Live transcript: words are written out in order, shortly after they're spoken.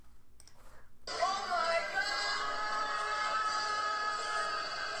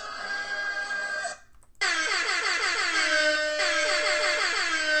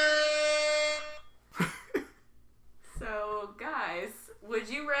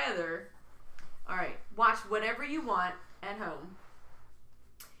rather, all right, watch whatever you want at home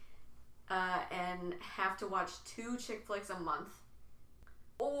and have to watch 2 chick flicks a month,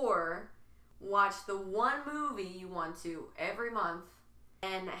 or watch the one movie you want to every month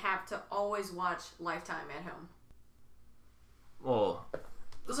and have to always watch Lifetime at home? Well,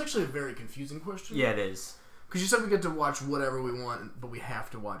 that's actually a very confusing question. Yeah, it is. Because you said we get to watch whatever we want, but we have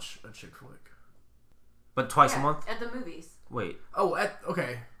to watch a chick flick. But twice a month? At the movies. Wait. Oh,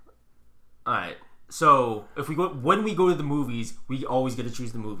 okay. Alright. So, when we go to the movies, we always get to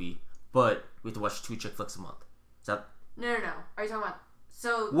choose the movie, but we have to watch 2 chick flicks a month. Is that... No. Are you talking about...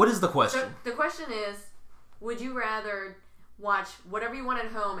 So... What is the question? The question is, would you rather watch whatever you want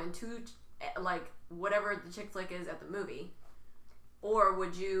at home and 2... Like, whatever the chick flick is at the movie, or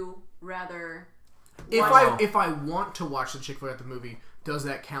would you rather... If I want to watch the chick flick at the movie, does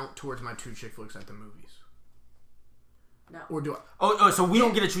that count towards my 2 chick flicks at the movies? No. Or do I... Oh, so we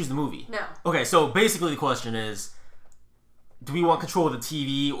don't get to choose the movie? No. Okay, so basically the question is, do we want control of the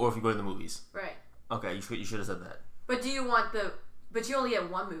TV or if we go to the movies? Right. Okay, you should have said that. But do you want the... But you only get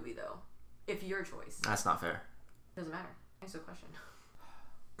one movie, though. If your choice. That's not fair. Doesn't matter. Answer the question.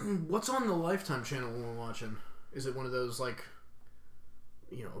 What's on the Lifetime channel when we're watching? Is it one of those, like...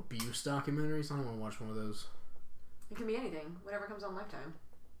 You know, abuse documentaries? I don't want to watch one of those. It can be anything. Whatever comes on Lifetime.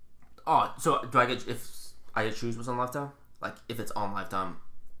 Oh, so do I get... If I get to choose what's on Lifetime? Like, if it's on Lifetime,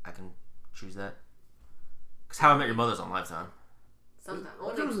 I can choose that? Because How I Met Your Mother's on Lifetime.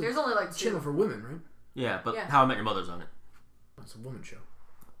 Sometimes. There's only like 2. Channel for women, right? Yeah, but How I Met Your Mother's on it. It's a woman show.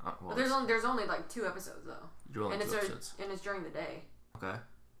 Well, but there's only like 2 episodes, though. You're only 2 episodes. And it's during the day. Okay.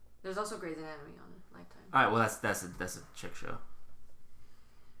 There's also Grey's Anatomy on Lifetime. Alright, well, that's a chick show.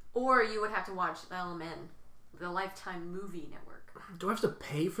 Or you would have to watch LMN, the Lifetime Movie Network. Do I have to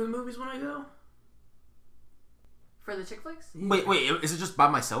pay for the movies when I go? For the chick flicks? Yeah. Wait, is it just by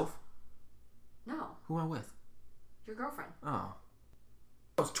myself? No. Who am I with? Your girlfriend. Oh.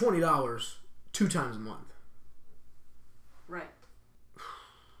 It's $20 2 times a month. Right.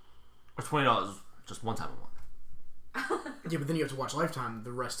 Or $20 just one time a month. Yeah, but then you have to watch Lifetime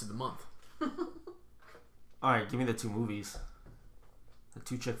the rest of the month. Alright, give me the 2 movies. The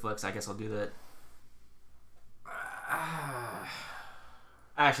 2 chick flicks, I guess I'll do that.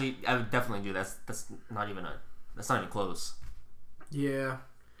 Actually, I would definitely do that. That's not even close. Yeah.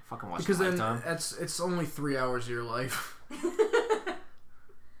 Fucking watch because Lifetime. Then it's only 3 hours of your life.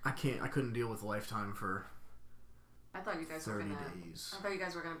 I couldn't deal with Lifetime for I thought you guys 30 days. I thought you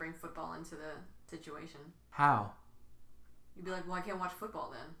guys were gonna bring football into the situation. How? You'd be like, well, I can't watch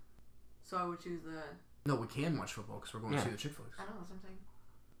football then. So I would choose the... No, we can watch football because we're going to see the chick flicks. I know, that's what I'm saying.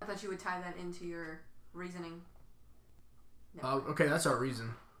 I thought you would tie that into your reasoning. No. Okay, that's our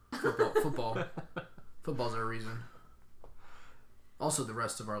reason. Football. Football's our reason. Also, the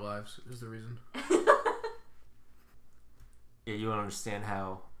rest of our lives is the reason. Yeah, you don't understand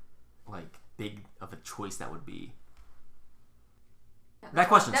how, like, big of a choice that would be. Yeah, that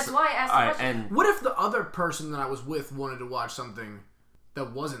question. That's why I asked the question. And what if the other person that I was with wanted to watch something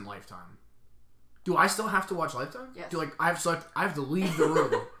that wasn't Lifetime? Do I still have to watch Lifetime? Yes. I have to leave the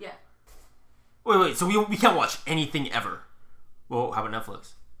room? Yeah. Wait. So we can't watch anything ever. Well, how about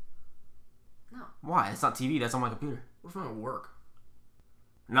Netflix? No. Why? It's not TV. That's on my computer. What if I'm at work?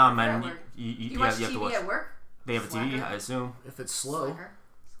 Nah, man. You watch have TV to watch. at work? They have a TV, Slacker? I assume. If it's slow.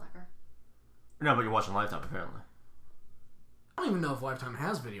 Slacker. No, but you're watching Lifetime, apparently. I don't even know if Lifetime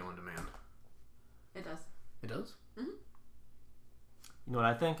has video on demand. It does. It does? Mm-hmm. You know what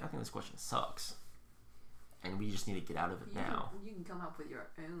I think? I think this question sucks. And we just need to get out of it now. You can come up with your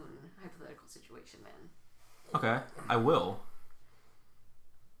own hypothetical situation, man. Okay, I will.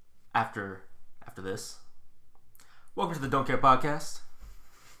 After this. Welcome to the Don't Care Podcast.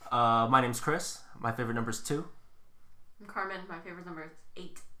 My name's Chris. My favorite number is 2. I'm Carmen. My favorite number is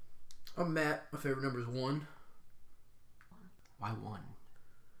 8. I'm Matt. My favorite number is 1. Why 1?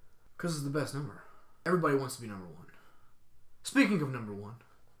 Because it's the best number. Everybody wants to be number 1. Speaking of number 1,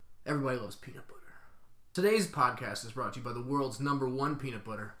 everybody loves peanut butter. Today's podcast is brought to you by the world's number 1 peanut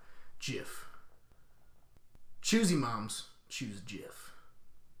butter, Jif. Choosy moms, choose Jif.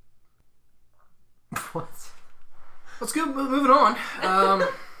 What? Let's go. Moving on.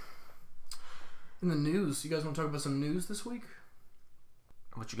 In the news, you guys want to talk about some news this week?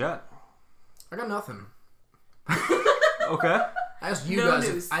 What you got? I got nothing. Okay. I asked you No guys.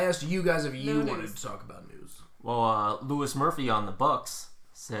 news. I asked you guys if you No wanted news. to talk about news. Well, Lewis Murphy on the Bucks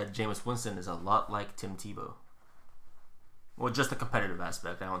said Jameis Winston is a lot like Tim Tebow. Well, just the competitive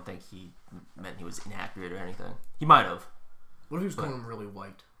aspect. I don't think he meant he was inaccurate or anything. He might have. What if he was calling him really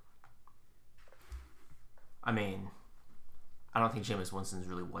white? I mean, I don't think Jameis Winston's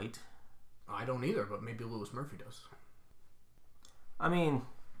really white. I don't either, but maybe Lewis Murphy does. I mean,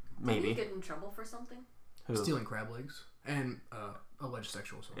 maybe. Did he get in trouble for something? Who? Stealing crab legs and alleged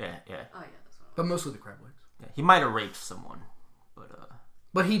sexual assault. Yeah. Oh yeah, that's what. But mostly the crab legs. Yeah. He might have raped someone, but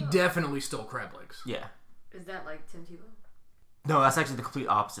But he definitely stole crab legs. yeah. Is that like Tim Tebow? No, that's actually the complete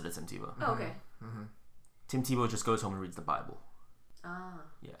opposite of Tim Tebow. Oh, okay. Tim Tebow just goes home and reads the Bible. Ah.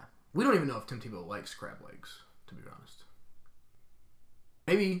 Yeah. We don't even know if Tim Tebow likes crab legs, to be honest.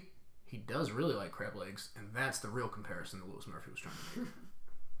 Maybe he does really like crab legs, and that's the real comparison that Lewis Murphy was trying to make.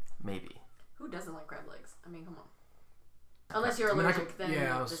 Maybe. Who doesn't like crab legs? I mean, come on. Unless you're I mean, allergic, then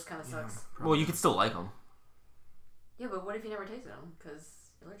this kind of sucks. Well, you could still like them. Yeah, but what if you never tasted them because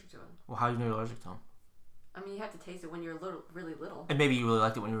you're allergic to them? Well, how do you know you're allergic to them? I mean, you have to taste it when you're really little. And maybe you really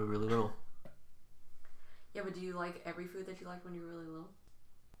liked it when you were really little. Yeah, but do you like every food that you liked when you were really little?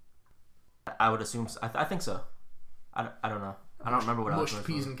 I would assume so. I think so. I don't know. I don't remember what I was Mushed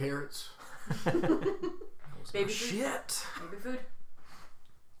peas and carrots. Baby food? Shit. Baby food?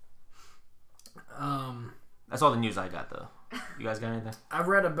 That's all the news I got, though. You guys got anything? I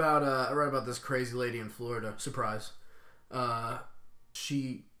read about this crazy lady in Florida. Surprise.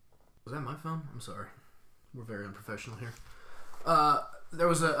 She was that my phone? I'm sorry. We're very unprofessional here. There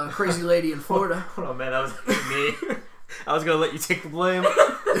was a crazy lady in Florida. Hold on, man. That was me. I was gonna let you take the blame.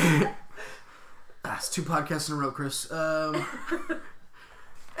 It's 2 podcasts in a row, Chris.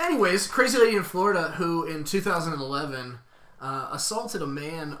 Anyways, crazy lady in Florida who in 2011 assaulted a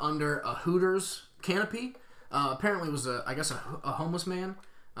man under a Hooters canopy. Apparently was a homeless man.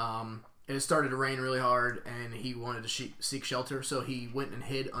 It had started to rain really hard and he wanted to seek shelter, so he went and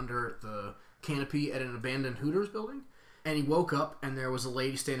hid under the canopy at an abandoned Hooters building. And he woke up and there was a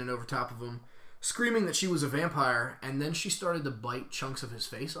lady standing over top of him screaming that she was a vampire, and then she started to bite chunks of his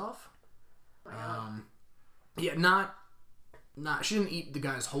face off. Yeah, not she didn't eat the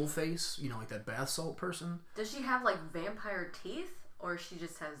guy's whole face, like that bath salt person. Does she have like vampire teeth, or she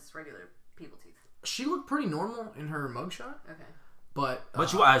just has regular people teeth? She looked pretty normal in her mugshot. Okay. But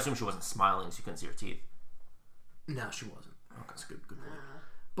I assume she wasn't smiling, so you couldn't see her teeth. No, she wasn't. Okay, that's a good point.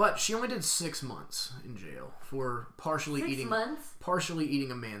 But she only did 6 months in jail for partially eating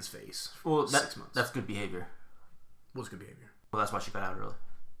a man's face. Well, 6 months. That's good behavior. What's good behavior? Well, that's why she got out early.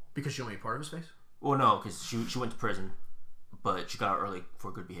 Because she only ate part of his face? Well, no, because she went to prison, but she got out early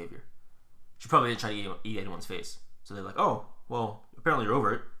for good behavior. She probably didn't try to eat anyone's face. So they're like, oh, well, apparently you're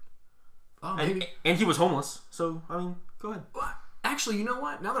over it. Oh, maybe. And he was homeless, so, I mean, go ahead. Actually, you know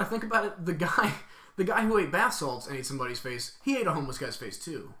what? Now that I think about it, the guy who ate bath salts and ate somebody's face, he ate a homeless guy's face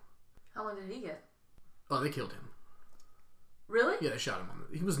too. How long did he get? Oh, they killed him. Really? Yeah, they shot him.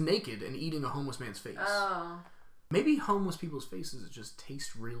 He was naked and eating a homeless man's face. Oh. Maybe homeless people's faces just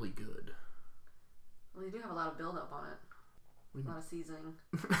taste really good. Well, you do have a lot of buildup on it. A lot of seasoning.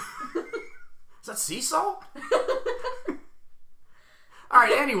 Is that sea salt?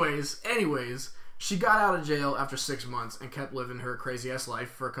 Alright, anyways, she got out of jail after 6 months and kept living her crazy ass life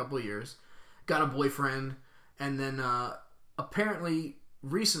for a couple of years. Got a boyfriend, and then apparently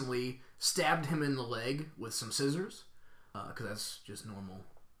recently stabbed him in the leg with some scissors. Because that's just normal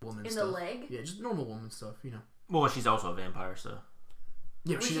woman stuff. In the leg? Yeah, just normal woman stuff, Well, she's also a vampire, so.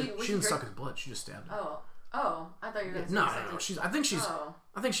 Yeah, she didn't suck his blood. She just stabbed him. Oh, I thought you were going to say No.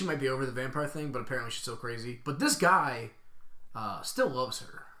 I think she might be over the vampire thing, but apparently she's still crazy. But this guy still loves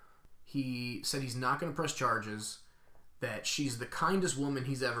her. He said he's not going to press charges, that she's the kindest woman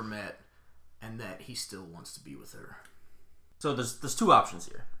he's ever met, and that he still wants to be with her. So there's 2 options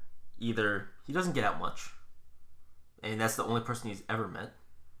here. Either he doesn't get out much, and that's the only person he's ever met,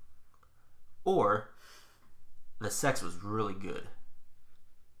 or the sex was really good,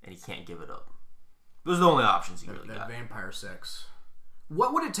 and he can't give it up. Those are the only options he really got. That vampire sex.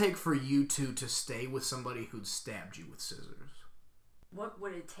 What would it take for you two to stay with somebody who'd stabbed you with scissors? What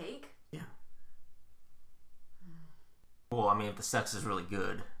would it take? Yeah. Well, I mean, if the sex is really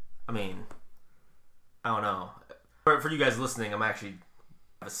good, I mean, I don't know. For you guys listening, I'm actually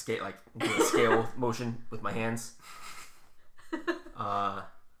doing a scale motion with my hands. I'm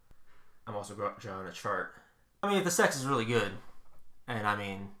also drawing a chart. I mean, if the sex is really good, and I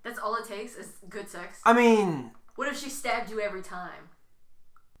mean... That's all it takes is good sex? I mean... What if she stabbed you every time?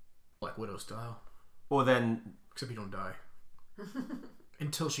 Black Widow style. Well, then... Except you don't die.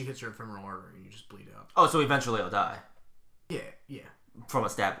 Until she hits your femoral artery and you just bleed out. Oh, so eventually I'll die? Yeah. From a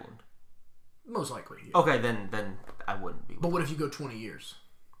stab wound? Most likely, yeah. Okay, then I wouldn't be. But what if you go 20 years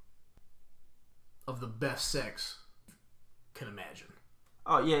of the best sex you can imagine?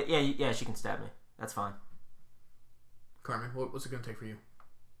 Oh, yeah, she can stab me. That's fine. Carmen, what's it going to take for you?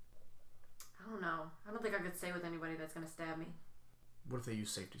 I don't know. I don't think I could stay with anybody that's gonna stab me. What if they use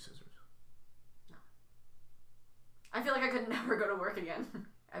safety scissors? I feel like I could never go to work again.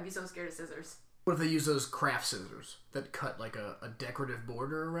 I'd be so scared of scissors. What if they use those craft scissors that cut like a decorative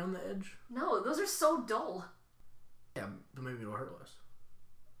border around the edge? No, those are so dull. Yeah, but maybe it'll hurt less.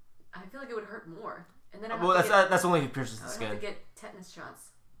 I feel like it would hurt more. And then that's only if it pierces the I would skin. have to get tetanus shots.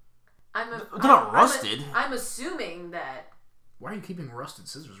 They're not rusted. I'm assuming that. Why are you keeping rusted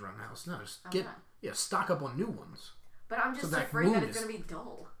scissors around the house? No, just I'm not. stock up on new ones. But I'm just So that afraid that wound it's is- going to be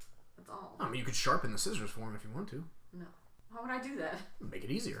dull. That's all. I mean, you could sharpen the scissors for them if you want to. No. Why would I do that? Make it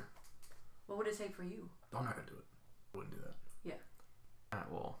easier. What would it take for you? I'm not gonna do it. I wouldn't do that. Yeah.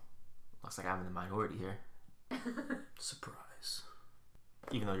 Alright, well, looks like I'm in the minority here. Surprise.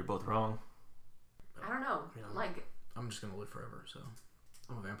 Even though you're both wrong. I don't know. You know. Like, I'm just gonna live forever, so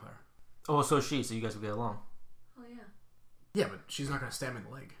I'm a vampire. Oh, so is she, so you guys will get along. oh yeah. Yeah, but she's not gonna stab me in the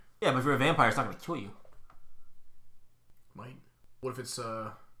leg. Yeah, but if you're a vampire, it's not going to kill you. Might. What if it's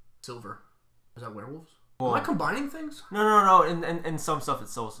silver? Is that werewolves? Well, Am I combining things? no. In some stuff,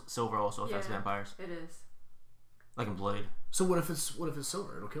 it's silver also affects Yeah. vampires. It is. Like in Blade. So what if it's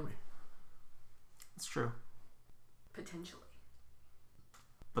silver? It'll kill me. It's true. Potentially.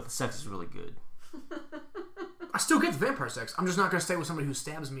 But the sex is really good. I still get the vampire sex. I'm just not gonna stay with somebody who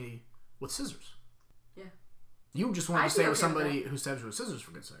stabs me with scissors. Yeah. You just want I'd to stay be with okay with somebody who stabs you with scissors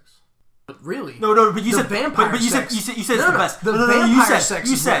for good sex. But really, No, but you The said vampire but you sex. said you said No, it's the no, best. the No, vampire you said, sex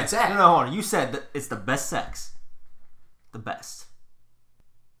you is said, where it's at. No, hold on. You said that it's the best sex. The best.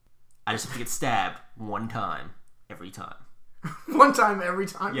 I just have to get stabbed one time every time. one time every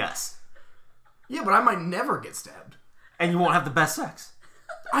time. Yes. Yeah, but I might never get stabbed. And you won't have the best sex.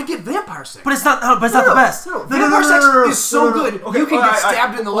 I get vampire sex. But it's not. But it's not the best. No, vampire sex is so good. You can get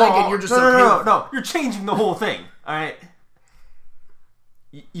stabbed in the leg and you're just okay. No. You're changing the whole thing. All right.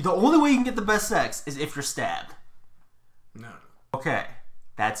 The only way you can get the best sex is if you're stabbed. No. Okay,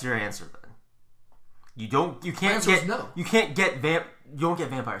 that's your answer then. You can't answer is get. no. You can't get You don't get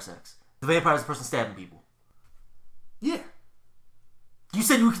vampire sex. The vampire is the person stabbing people. Yeah. You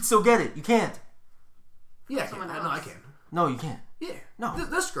said you could still get it. You can't. Yeah, I can. Someone I know I else. can. No, you can't. Yeah. No.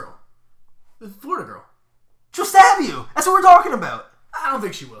 This girl. The Florida girl. She'll stab you. That's what we're talking about. I don't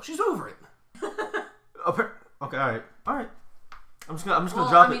think she will. She's over it. Okay. All right. I'm just gonna Well,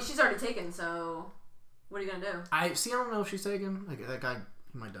 drop I mean, it. she's already taken, so what are you gonna do? I don't know if she's taken. Like, that guy,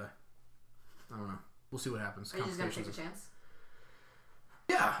 he might die. I don't know. We'll see what happens. Are you just gonna take a Complications.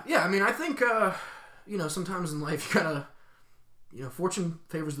 chance? Yeah. I mean, I think sometimes in life you gotta, fortune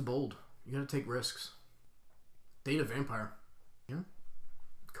favors the bold. You gotta take risks. Date a vampire. Yeah.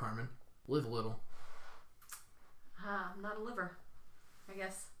 Carmen, live a little. I'm not a liver, I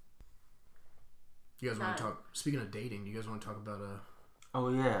guess. You guys want to talk? Speaking of dating, you guys want to talk about Oh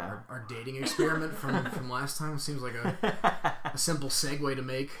yeah. our dating experiment from last time? Seems like a simple segue to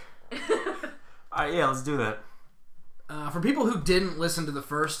make. All right. Yeah. Let's do that. For people who didn't listen to the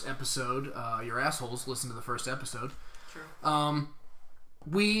first episode, you're assholes. Listen to the first episode. True.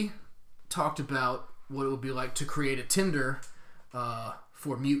 We talked about what it would be like to create a Tinder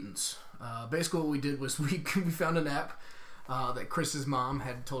for mutants. Basically, what we did was we found an app that Chris's mom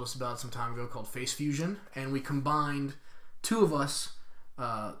had told us about some time ago called Face Fusion, and we combined two of us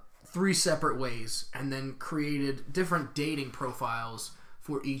 3 separate ways, and then created different dating profiles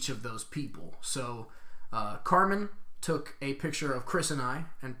for each of those people. So Carmen took a picture of Chris and I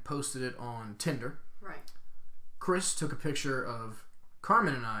and posted it on Tinder. Right. Chris took a picture of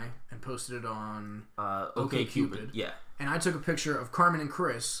Carmen and I and posted it on OkCupid. Yeah. and I took a picture of Carmen and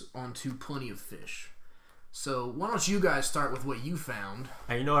Chris onto Plenty of Fish. So why don't you guys start with what you found?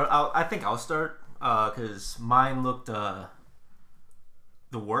 And you know what? I think I'll start because mine looked the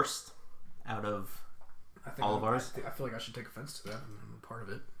worst out of all of ours. I feel like I should take offense to that. I'm a part of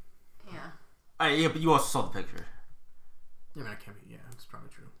it. Yeah. Yeah, but you also saw the picture. I mean, I can't be. Yeah, it's probably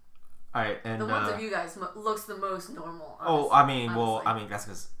true. All right, and The ones of you guys looks the most normal. oh, honestly. that's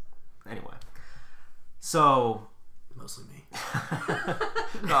because anyway. So Mostly me.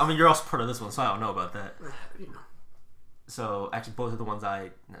 no, I mean you're also part of this one, so I don't know about that. You know. So actually, both of the ones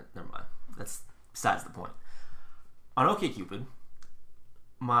never mind. That's besides the point. On OkCupid,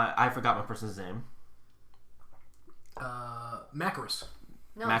 I forgot my person's name. Macarus.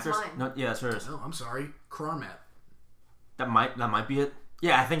 No, Macros? it's mine. No, yeah, that's hers. No, I'm sorry. Krarmat. That might be it.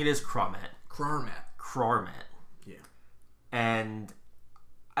 Yeah, I think it is Krarmat. Krarmat. Yeah. And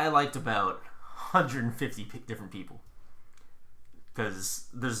I liked about 150 different people because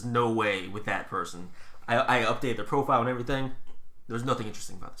there's no way with that person. I updated their profile and everything. There's nothing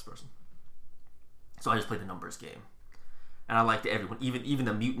interesting about this person, so I just played the numbers game. And I liked everyone, even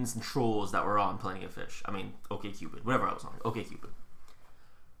the mutants and trolls that were on Plenty of Fish. I mean, OkCupid, whatever I was on, OkCupid.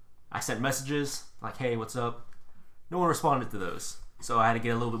 I sent messages like, "Hey, what's up?" No one responded to those, so I had to get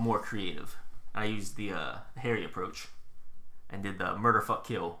a little bit more creative. I used the Harry approach and did the murder, fuck,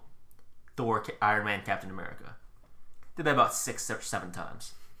 kill, Thor, Iron Man, Captain America. Did that about 6 or 7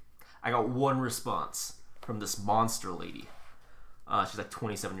 times. I got one response from this monster lady. She's like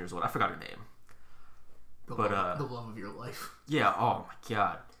 27 years old. I forgot her name. The love of your life. Yeah. Oh my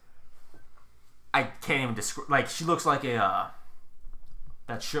god. I can't even describe. Like, she looks like a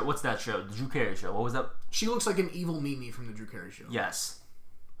that show. What's that show? The Drew Carey show. What was that? She looks like an evil Mimi from the Drew Carey show. Yes.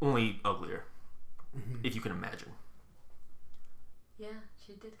 Only uglier, if you can imagine. Yeah,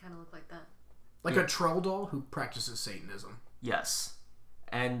 she did kind of look like that. Like a troll doll who practices Satanism. Yes.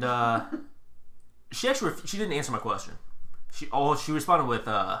 And she didn't answer my question. She responded with,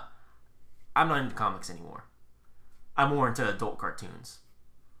 "I'm not into comics anymore. I'm more into adult cartoons."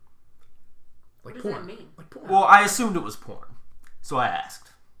 Like What does porn. that mean? Like porn. Well, I assumed it was porn, so I asked.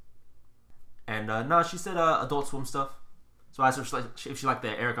 And no, she said Adult Swim stuff. So I asked her if she liked the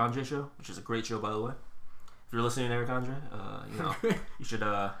Eric Andre show, which is a great show, by the way. If you're listening to Eric Andre, you should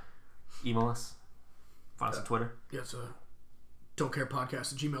email us. Find us on Twitter. Yeah, it's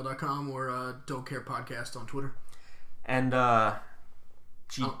don'tcarepodcast@gmail.com or don'tcarepodcast on Twitter. And I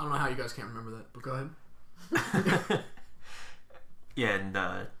don't know how you guys can't remember that, but go ahead. yeah,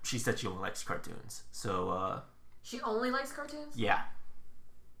 and she said she only likes cartoons. So She only likes cartoons? yeah.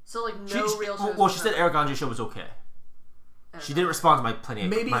 So, like, no real shows? Well, she said Eric Andre show was okay. She didn't respond to my plenty.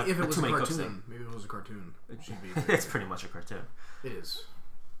 Maybe if it was too a many cooks cartoon. thing. Maybe if it was a cartoon. It should be. It's pretty much a cartoon. It is.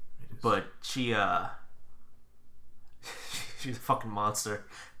 But she's a fucking monster,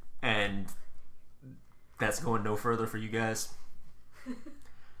 and that's going no further for you guys.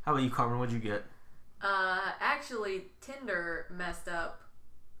 How about you, Carmen? What'd you get? Actually, Tinder messed up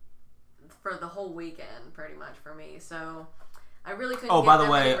for the whole weekend, pretty much, for me. So, I really couldn't Oh, get by the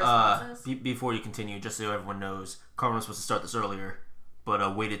that way, many responses. before you continue, just so everyone knows, Carmen was supposed to start this earlier,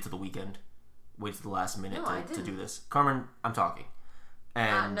 but waited to the weekend. Waited to the last minute No, I to didn't. do this. Carmen, I'm talking.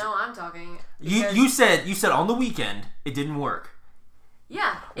 And No, I'm talking. you said on the weekend it didn't work.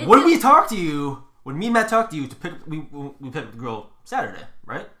 Yeah. When we talked to you, when me and Matt talked to you, we picked up the girl Saturday,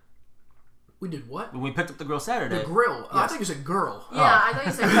 right? We did what? When we picked up the girl Saturday. The grill. Oh, I Yes. thought you said girl. Yeah, I thought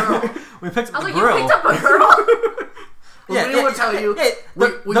you said girl. We picked up I was the like, grill. you picked up a girl? Well, we didn't want to tell you.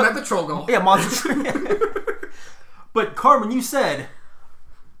 We met the troll girl. Yeah, monster. But Carmen, you said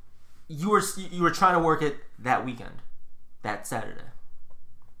you were trying to work it that weekend, that Saturday.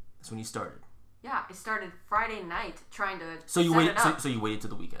 That's when you started. Yeah, I started Friday night trying to So you set waited. it up. So you waited to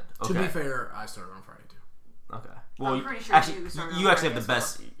the weekend. Okay. To be fair, I started on Friday too. Okay. Well, I'm pretty sure actually, you started you on actually have Friday the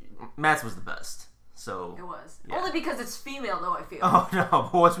as best. Matt's was the best. So. It was. Yeah. Only because it's female, though, I feel. Oh no!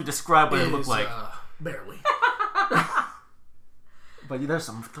 But once we describe what it looked is, like, barely. but there's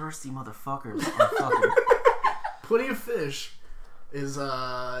some thirsty motherfuckers. On fucking... Plenty of Fish is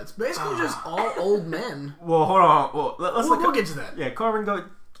it's basically just all old men. Well, hold on. Well, let's We'll get to that. Yeah, Carmen, go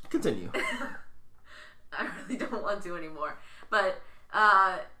continue. I really don't want to anymore. But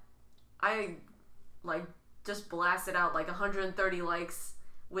I like just blasted out like 130 likes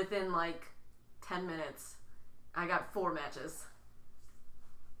within like 10 minutes. I got 4 matches.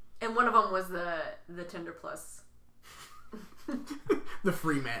 And one of them was the Tinder Plus. The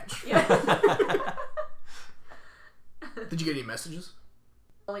free match. Yeah. Did you get any messages?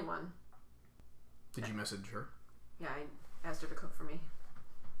 Only one. Did you message her? Yeah, I asked her to cook for me.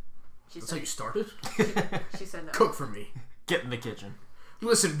 She That's how said you started? she said no. Cook for me. Get in the kitchen.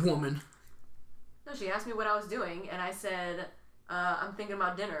 Listen, woman. No, she asked me what I was doing, and I said, I'm thinking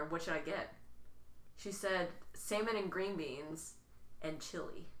about dinner. What should I get? She said, salmon and green beans and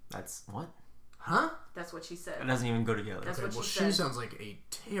chili. That's what? Huh? That's what she It said. doesn't even go together. That's Okay, what well, she she said. sounds like a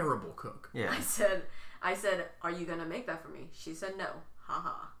terrible cook. Yeah. I said, are you going to make that for me? She said no. Ha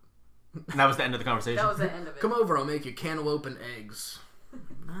ha. And that was the end of the conversation. That was the end of it. Come over, I'll make you cantaloupe and eggs.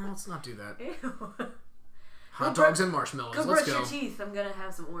 No, let's not do that. Ew. Hot dogs and marshmallows. Go Let's brush go. your teeth. I'm going to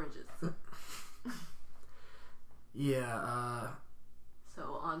have some oranges. Yeah,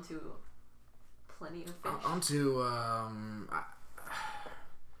 So, on to Plenty of Fish. onto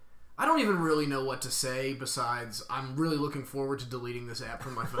I don't even really know what to say besides I'm really looking forward to deleting this app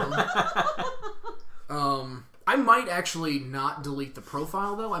from my phone. I might actually not delete the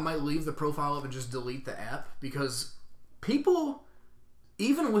profile though. I might leave the profile up and just delete the app because people,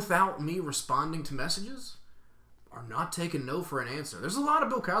 even without me responding to messages, are not taking no for an answer. There's a lot of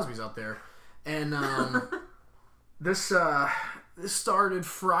Bill Cosby's out there, and this started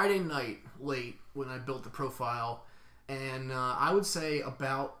Friday night late when I built the profile, And I would say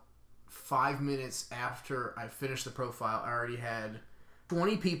about 5 minutes after I finished the profile, I already had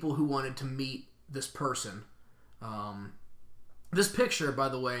 20 people who wanted to meet this person. This picture, by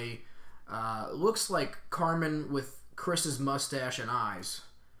the way, looks like Carmen with Chris's mustache and eyes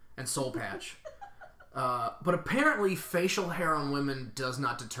and soul patch. But apparently facial hair on women does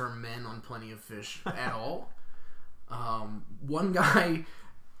not deter men on Plenty of Fish at all. One guy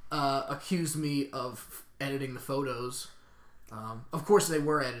accused me of editing the photos. Of course they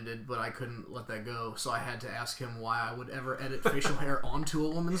were edited, but I couldn't let that go, so I had to ask him why I would ever edit facial hair onto a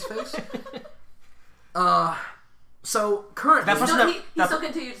woman's face. So currently... He still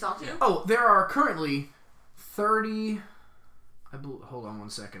continued to talk to you? Oh, there are currently 30... hold on one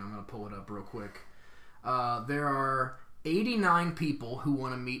second, I'm going to pull it up real quick. There are 89 people who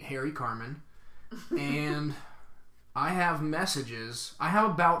want to meet Harry Carmen, and I have messages. I have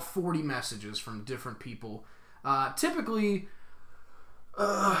about 40 messages from different people. Typically,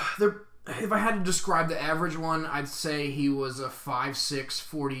 if I had to describe the average one, I'd say he was a 5'6",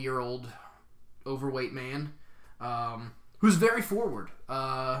 40-year-old overweight man who's very forward.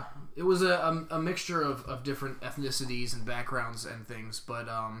 It was a mixture of different ethnicities and backgrounds and things, but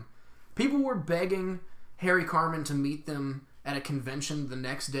people were begging Harry Carmen to meet them at a convention the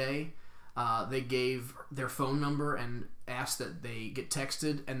next day. They gave their phone number and asked that they get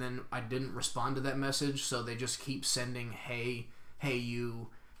texted, and then I didn't respond to that message, so they just keep sending hey you,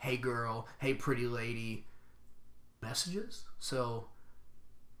 hey girl, hey pretty lady messages. So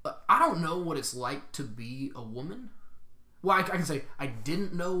I don't know what it's like to be a woman. Well, I can say I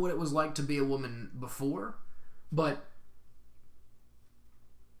didn't know what it was like to be a woman before, but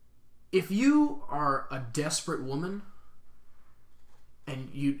if you are a desperate woman and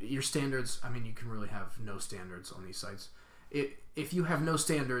your standards, I mean, you can really have no standards on these sites. If you have no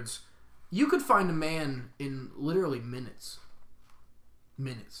standards, you could find a man in literally minutes.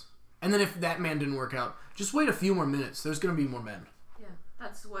 And then if that man didn't work out, just wait a few more minutes. There's going to be more men. Yeah,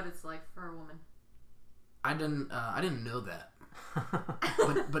 that's what it's like for a woman. I didn't know that.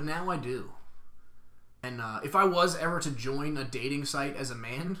 but now I do. And if I was ever to join a dating site as a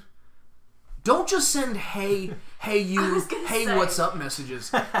man, don't just send hey you, hey say. What's up messages.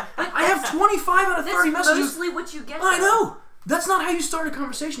 I have 25 out of 30 That's messages. mostly what you get. I know. That's not how you start a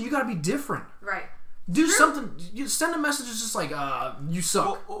conversation. You got to be different. Right. Do something. You send a message that's just like, you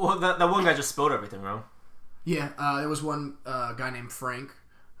suck. Well, that one guy just spelled everything wrong. Yeah, there was one guy named Frank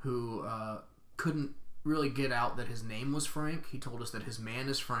who couldn't really get out that his name was Frank. He told us that his man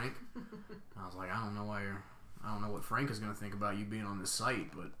is Frank. I was like, I don't know what Frank is going to think about you being on this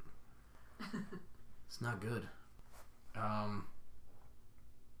site, but it's not good. Of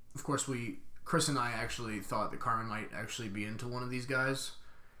course, Chris and I actually thought that Carmen might actually be into one of these guys.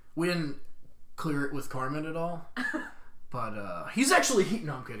 We didn't clear it with Carmen at all, but he's actually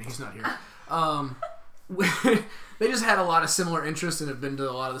no, I'm kidding. He's not here. They just had a lot of similar interests and have been to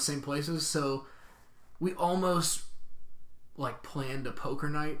a lot of the same places, so we almost planned a poker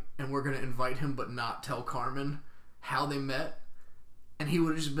night, and we're gonna invite him but not tell Carmen how they met, and he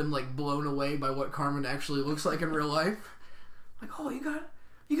would have just been blown away by what Carmen actually looks like in real life. Like, oh, you got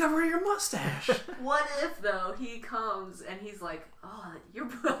rid of your mustache. What if though he comes and he's like, oh, you're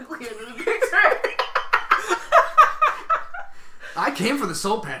ugly in the picture. I came for the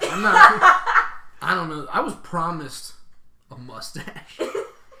soul patch. I'm not. I don't know. I was promised a mustache.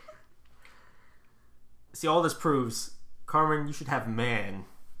 See, all this proves, Carmen, you should have a man,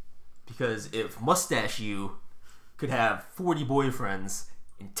 because if Mustache You could have 40 boyfriends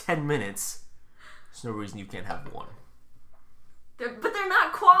in 10 minutes, there's no reason you can't have one. But they're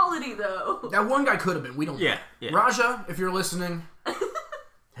not quality though. That one guy could have been. We don't. Yeah. Raja, if you're listening,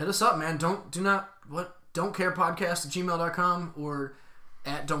 hit us up, man. Don'tcarepodcast@gmail.com or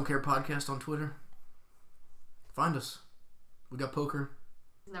 @don'tcarepodcast on Twitter. Find us. We got poker.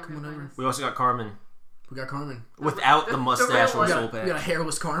 Come on over. We also got Carmen. We got Carmen. Without the mustache or soul patch. We got a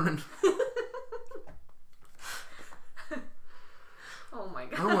hairless Carmen. Oh my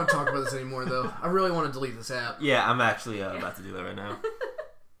god. I don't want to talk about this anymore, though. I really want to delete this app. Yeah, I'm actually about to do that right now.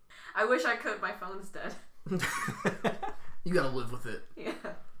 I wish I could. My phone's dead. You gotta live with it. Yeah.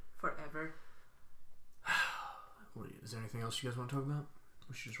 Forever. Is there anything else you guys want to talk about?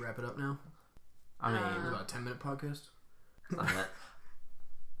 We should just wrap it up now. I mean, It's about a 10-minute podcast. Not that.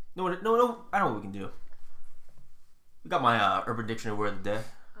 No, I know what we can do. We got my Urban Dictionary word of the day.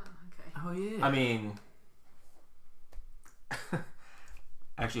 Oh, okay. Oh, yeah. I mean,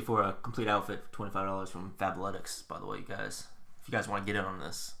 actually, for a complete outfit, $25 from Fabletics, by the way, you guys. If you guys want to get in on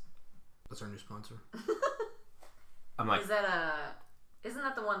this. That's our new sponsor. I'm like, isn't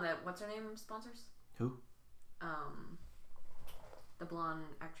that the one that, what's her name, sponsors? who? the blonde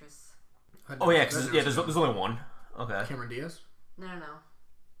actress. Oh yeah, because there's only one. Okay. Cameron Diaz. No.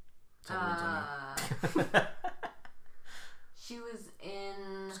 That's all the ones I know. She was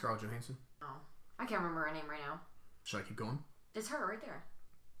in. Scarlett Johansson. Oh, I can't remember her name right now. Should I keep going? It's her right there.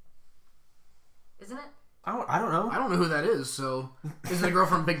 Isn't it? I don't know. I don't know who that is. So, is it a girl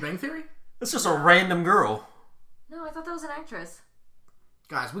from Big Bang Theory? It's just a random girl. No, I thought that was an actress.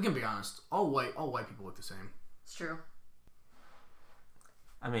 Guys, we can be honest. All white people look the same. It's true.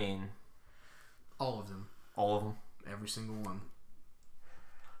 I mean, all of them. All of them. Every single one.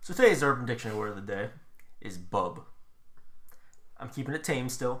 So today's Urban Dictionary word of the day is bub. I'm keeping it tame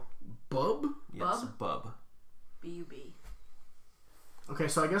still. Bub? Yes, bub. B-U-B. Okay,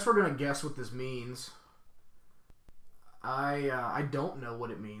 so I guess we're gonna guess what this means. I don't know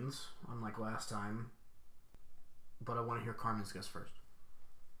what it means, unlike last time. But I want to hear Carmen's guess first.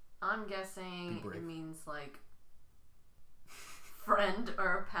 I'm guessing it means like friend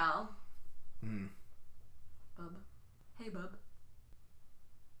or pal. Bub. Hey, bub.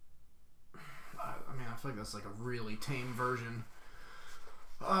 I mean, I feel like that's like a really tame version.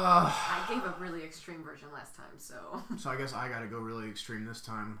 I gave a really extreme version last time, so. So I guess I gotta go really extreme this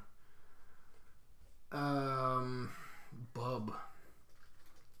time. Bub.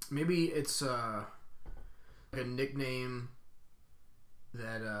 Maybe it's like a nickname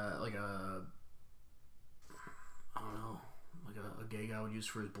that like a, I don't know, like a gay guy would use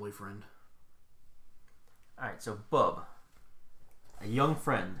for his boyfriend. Alright, so bub. A young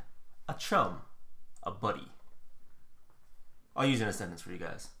friend. A chum. A buddy. I'll use it in a sentence for you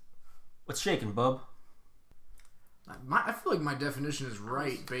guys. What's shaking, bub? I feel like my definition is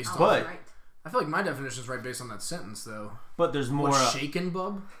right based on... But I feel like my definition is right based on that sentence, though. But there's more... What's shaking,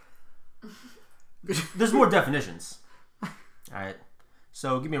 bub? There's more definitions. Alright.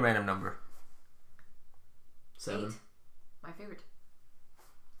 So, give me a random number. 7. 8. My favorite.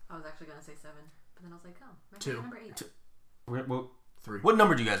 I was actually going to say 7. But then I was like, oh, my 2. favorite number 8. 2. 3. What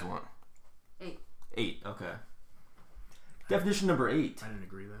number do you guys want? 8. 8, okay. Definition number 8. I didn't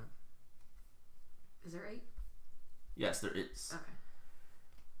agree with that. Is there 8? Yes, there is. Okay.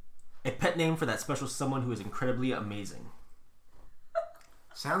 A pet name for that special someone who is incredibly amazing.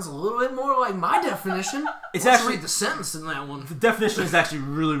 Sounds a little bit more like my definition. It's Let's actually read the sentence in that one. The definition is actually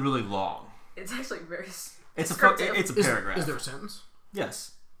really, really long. It's actually very It's a descriptive. paragraph. Is there a sentence?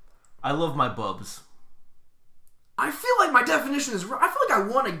 Yes. I love my bubs. I feel like my definition is... I feel like I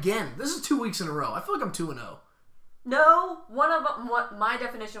won again. This is 2 weeks in a row. I feel like I'm 2-0. No, one of what my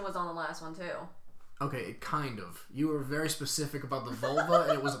definition was on the last one too. Okay, kind of. You were very specific about the vulva,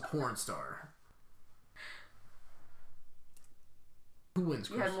 and it was a porn star. Who wins,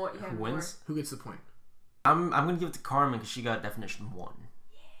 Chris? You had more. Who wins? Who gets the point? I'm gonna give it to Carmen because she got definition 1.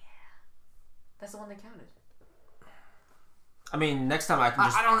 Yeah, that's the one that counted. I mean, next time I can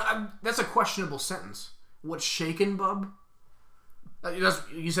just... that's a questionable sentence. What's shaking, bub?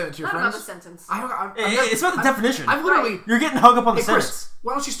 You said it to your Not friends? about the sentence. It's about the definition. I've literally... You're getting hung up on the Hey, sentence. Chris,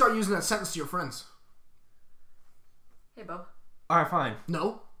 why don't you start using that sentence to your friends? Hey, bub. Alright, fine.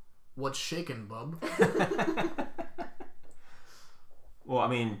 No. What's shaking, bub? Well, I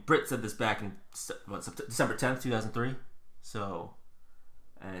mean, Britt said this back in December 10th, 2003. So,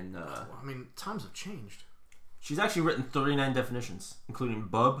 and I mean, times have changed. she's actually written 39 definitions, including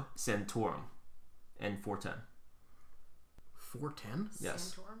bub, santorum, and 410. 410?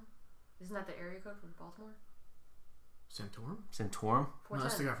 Yes. Santorum? Isn't that the area code from Baltimore? Santorum? Santorum? 410. No,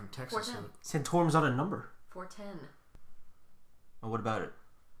 that's the guy from Texas. 410. Santorum's not a number. 410. Oh, what about it?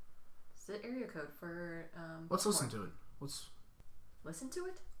 It's the area code for. Let's Baltimore. listen to it. Listen to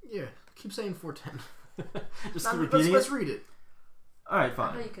it? Yeah, keep saying 410. Just keep repeating Let's it? read it. Alright, I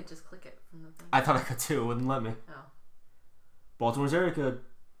fine. thought you could just click it from the thing. I thought I could too. It wouldn't let me. Oh. Baltimore's area code.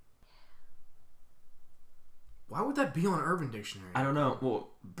 Why would that be on Urban Dictionary? I don't know. Well,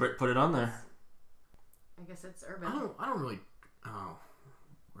 Britt put it on there. I guess it's urban. I don't really... Oh.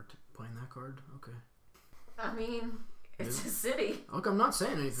 We're playing that card? Okay. I mean, it's a city. Look, I'm not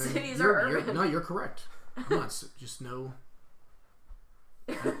saying anything. Cities are urban. No, you're correct. I'm not... Just no...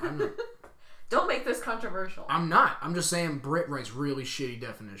 I'm not... Don't make this controversial. I'm not. I'm just saying Britt writes really shitty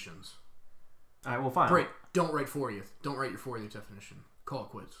definitions. Alright, well, fine. Britt, don't write 40th. Don't write your 40th definition. Call it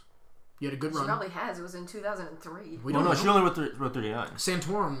quits. You had a good She run. probably has. It was in 2003. We Well, don't no, know. she only wrote 39.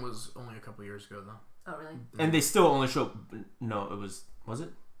 Santorum was only a couple years ago, though. Oh, really? And they still only show... No, it was... Was it?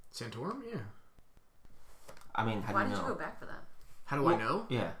 Santorum? Yeah. I mean, how Why do you did know? you go back for that? How do I know?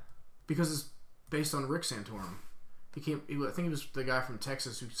 Yeah. Because it's based on Rick Santorum. I think he was the guy from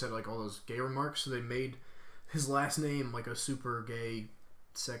Texas who said like all those gay remarks, so they made his last name like a super gay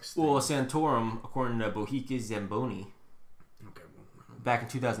sex. Well, Santorum, according to Bohica Zamboni, Okay. Well, back in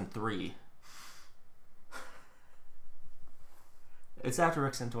 2003. It's after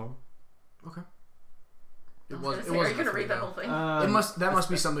Rick Santorum. okay. I It was was. gonna say, are you gonna read that whole thing? That must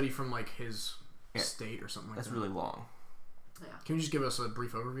be somebody from like his state or something like That's that. really long. Yeah. Can you just give us a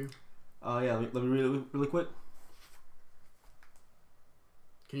brief overview? Yeah, let me read it really quick.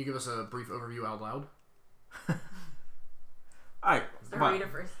 Can you give us a brief overview out loud? Alright. So read it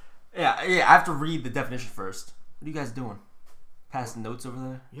first. Yeah, I have to read the definition first. What are you guys doing? Passing notes over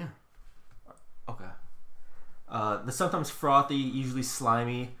there? Yeah. Okay. The sometimes frothy, usually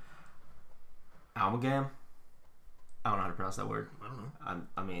slimy amalgam. I don't know how to pronounce that word. I don't know.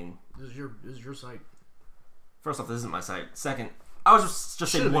 I mean, This is your site. first off, this isn't my site. Second, I was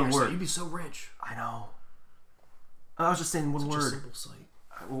just saying one word. You'd be so rich. I know. I was just saying one Such word. a simple site.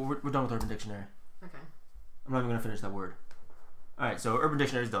 Well, we're done with Urban Dictionary. Okay. I'm not even gonna finish that word. All right, so Urban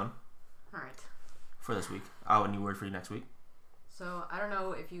Dictionary's done All right. for this week. I'll have a new word for you next week. So I don't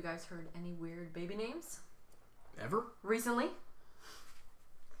know if you guys heard any weird baby names Ever? recently.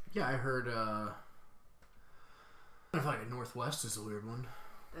 Yeah, I heard. I feel like Northwest is a weird one.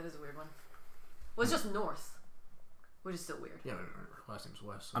 That is a weird one. Well, it's just North, which is still weird. Yeah, but her last name's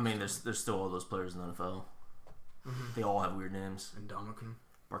West. I mean, there's still all those players in the NFL. Mm-hmm. They all have weird names. And Dominican.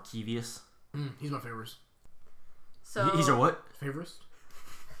 Barkevius. He's my favorite. So He's your what? Favorite?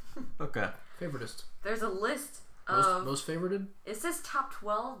 Okay. Favoritist. there's a list of. Most favorited? It says top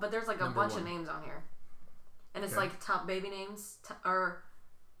 12, but there's like a Number bunch one. of names on here, and it's Okay. like top baby names or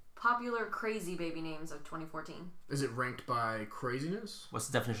popular crazy baby names of 2014. Is it ranked by craziness? What's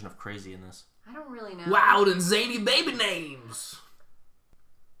the definition of crazy in this? I don't really know. Loud and zany baby names!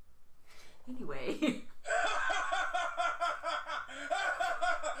 Anyway.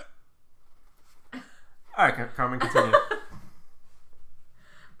 All right, Carmen, continue.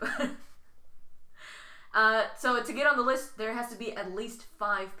 So to get on the list, there has to be at least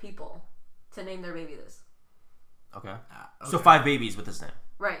 5 people to name their baby this. Okay. Okay. So 5 babies with this name.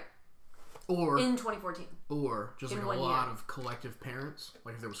 Right. Or In 2014. just in like a 1 lot year. of collective parents.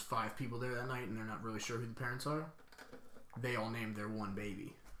 Like if there was 5 people there that night and they're not really sure who the parents are, they all named their one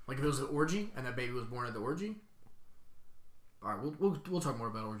baby. Like if it was an orgy and that baby was born at the orgy. All right, we'll talk more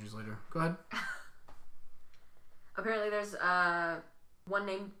about orgies later. Go ahead. Apparently there's one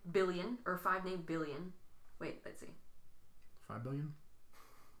named Billion, or 5 named Billion. Wait, let's see. 5 billion.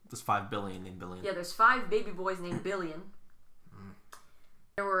 There's 5 billion in billion. Yeah, there's 5 baby boys named Billion.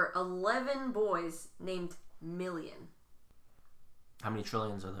 There were 11 boys named Million. How many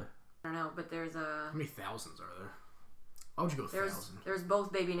trillions are there? I don't know, but there's a... How many thousands are there? Why would you go with 1,000? There's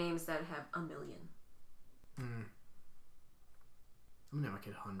both baby names that have a million. I'm gonna name my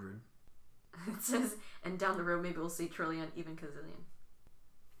kid 100. It says, and down the road maybe we'll see trillion, even gazillion.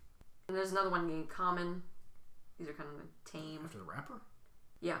 And there's another one named Common. These are kind of tame. After the rapper?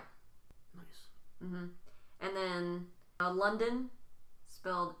 Yeah. Nice. Mm-hmm. And then London,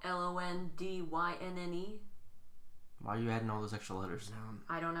 spelled Londyne. Why are you adding all those extra letters? Down.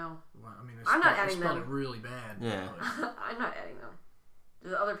 I don't know. Well, I mean, I'm not they adding spelled them. it really bad. Yeah. but- I'm not adding them.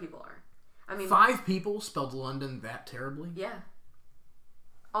 The other people are. I mean, 5 people spelled London that terribly? yeah.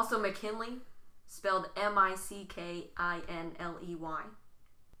 Also McKinley, spelled Mickinley. I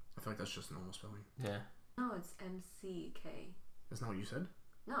feel like that's just normal spelling. Yeah. No, it's MCK. That's not what you said?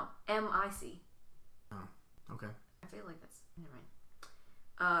 No, MIC. Oh, okay. I feel like that's never mind.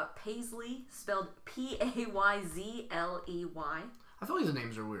 Paisley, spelled Payzley. I feel like the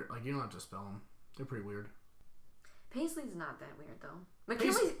names are weird. Like, you don't have to spell them. They're pretty weird. Paisley's not that weird though.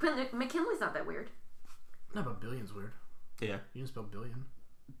 McKinley's not that weird. No, but billion's weird. Yeah. You didn't spell billion.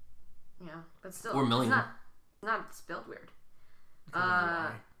 Yeah, but still, Or million. It's not spelled weird.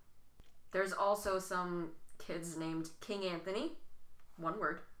 There's also some kids named King Anthony, 1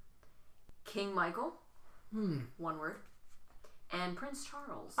 word. King Michael, 1 word. And Prince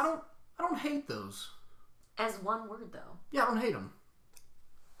Charles. I don't hate those. As 1 word though. Yeah, I don't hate them.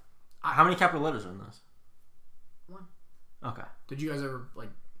 How many capital letters are in this? 1. Okay. Did you guys ever, like...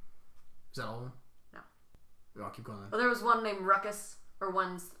 Is that all of them? No. I'll keep going then. Well, there was one named Ruckus, or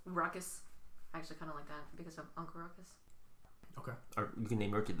one's Ruckus. I actually kind of like that because of Uncle Ruckus. Okay. Or you can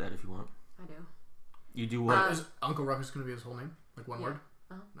name your kid that if you want. I do. You do what? Is Uncle Ruckus going to be his whole name? Like 1 Yeah. word?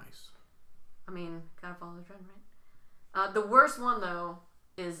 Uh-huh. Nice. I mean, gotta follow the trend, right? The worst one though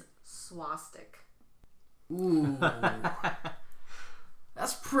is Swastik. Ooh.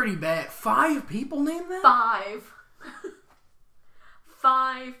 That's pretty bad. 5 people named that? 5.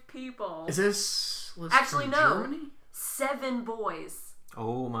 5 people. Is this Actually, from no. Germany? 7 boys.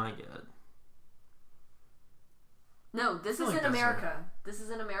 Oh my god. No, this feel is like in that's America. This is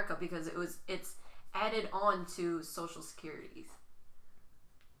in America because it's added on to Social Security.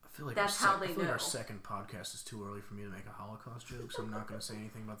 I feel like That's our how they I feel like know. our second podcast is too early for me to make a Holocaust joke, so I'm not going to say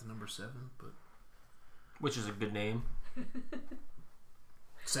anything about the number 7. But Which is a good name.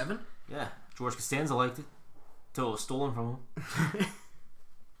 7? Yeah, George Costanza liked it. Till it was stolen from him.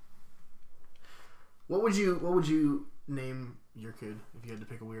 What would you name your kid if you had to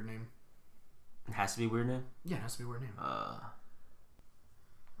pick a weird name? It has to be a weird name. Yeah, it has to be a weird name. I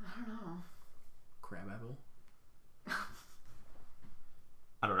don't know. Crabapple.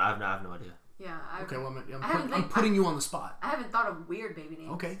 I don't know. I have no idea. Yeah. Okay, well, haven't I'm putting you on the spot. I haven't thought of weird baby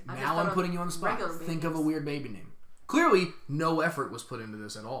names. Okay, I just now thought I'm of putting you on the spot. regular baby Think of a names. weird baby name. Clearly, no effort was put into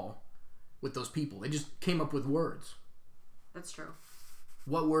this at all with those people. They just came up with words. That's true.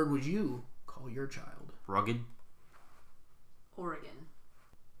 What word would you call your child? Rugged. Oregon.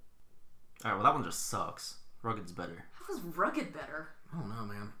 Alright, well that one just sucks. Rugged's better. How is rugged better? I don't know,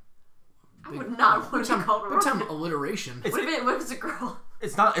 man. I would not want to be called Big rugged. time alliteration. What if it's a girl?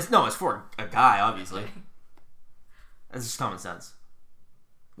 It's not. It's for a guy, obviously. That's just common sense.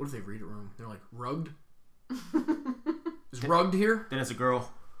 What if they read it wrong? They're like, rugged? Is rugged here? Then it's a girl.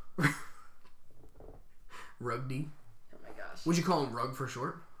 Rugdy. Oh my gosh. Would you call him Rug for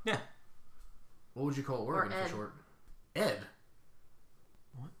short? Yeah. What would you call Oregon Ed. for short? Ed.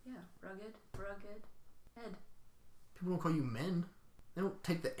 Yeah, rugged, Ed. People don't call you men. They don't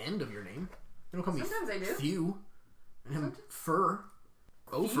take the end of your name. They don't call me Sometimes they do. Few. And him Fur.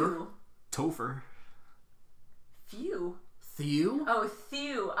 Ofer. Few. Topher. Few. Thew. Oh,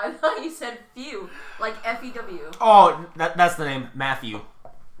 Thew. I thought you said few, like F-E-W. Oh, that's the name. Matthew. Few.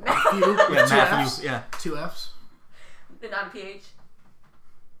 Yeah, Two Matthew. Fs. Yeah. 2 Fs. Not a PH.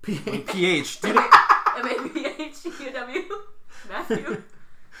 PH. PH. Dude, M-A-P-H-U-W. Matthew.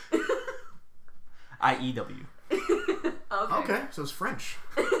 IEW. Okay, so it's French.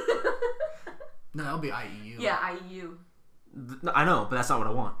 No, that'll be IEU. Yeah, I-U. I know, but that's not what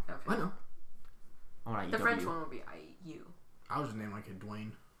I want. Okay. I know. I want IEW. The French one would be I-U. I was just name my kid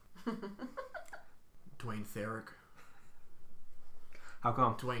Dwayne. Dwayne Therick. How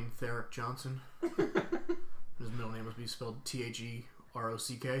come? Dwayne Therick Johnson. His middle name must be spelled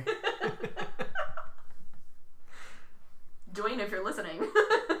T-H-E-R-O-C-K. Dwayne, if you're listening.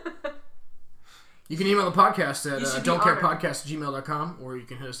 You can email the podcast You should at be honored. don'tcarepodcast@gmail.com, or you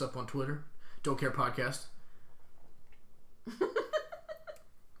can hit us up on Twitter. Don't Care Podcast.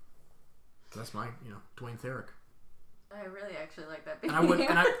 That's my, Dwayne Therick. I really actually like that And baby I wouldn't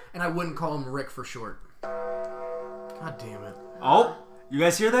name. and I wouldn't call him Rick for short. God damn it. Oh, you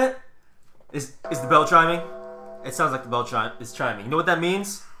guys hear that? Is the bell chiming? It sounds like the bell is chiming. You know what that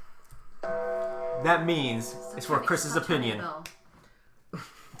means? That means it's for Chris's Stop chiming opinion. the bell.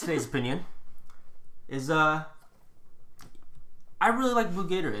 Today's opinion is I really like Blue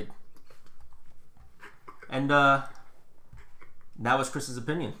Gatorade. And that was Chris's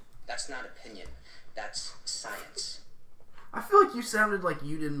opinion. That's not opinion. That's science. I feel like you sounded like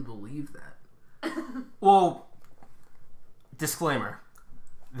you didn't believe that. Well, disclaimer.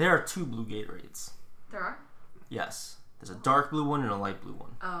 There are 2 Blue Gatorades. There are? Yes. There's a dark blue one and a light blue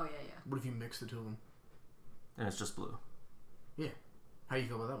one. Oh, yeah, yeah. What if you mix the two of them? And it's just blue. Yeah. How do you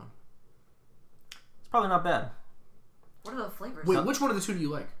feel about that one? It's probably not bad. What are the flavors? Wait, which one of the two do you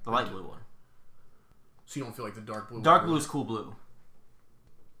like? The light blue one. So you don't feel like the dark blue? Dark one blue is cool blue.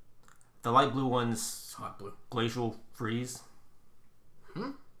 The light blue one's It's hot blue. glacial freeze. What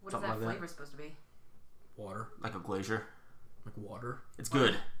is something that like that. flavor supposed to be? Water. Like a glacier. Like water. It's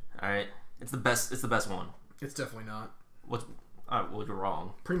good. Alright. It's the best one. It's definitely not. Alright, well, you're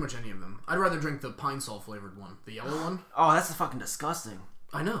wrong. Pretty much any of them. I'd rather drink the pine sol flavored one. The yellow one? Oh, that's fucking disgusting.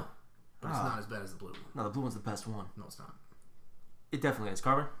 I know. But it's not as bad as the blue one. No, the blue one's the best one. No, it's not. It definitely is.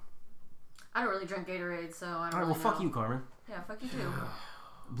 Carmen? I don't really drink Gatorade, so I don't Alright, really well, fuck know. you, Carmen. Yeah, fuck you too.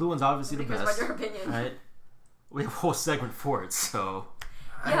 Blue one's obviously Who the cares best. about your opinion? Right? We have a whole segment for it, so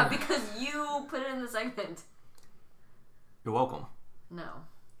Yeah, because you put it in the segment. you're welcome. No,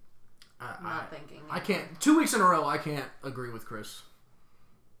 I not thinking. I can't. 2 weeks in a row, I can't agree with Chris.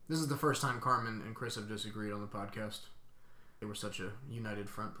 This is the first time Carmen and Chris have disagreed on the podcast. They were such a united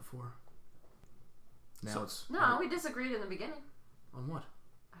front before. Now So- it's... No, we disagreed in the beginning. On what?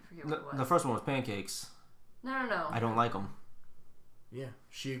 I forget what it was. The first one was pancakes. No. I don't like them. Yeah,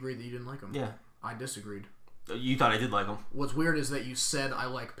 she agreed that you didn't like them. Yeah. I disagreed. You thought I did like them. What's weird is that you said I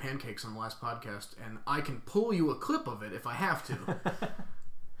like pancakes on the last podcast, and I can pull you a clip of it if I have to.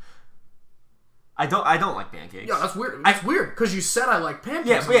 I don't like pancakes. Yeah, that's weird. That's weird because you said I like pancakes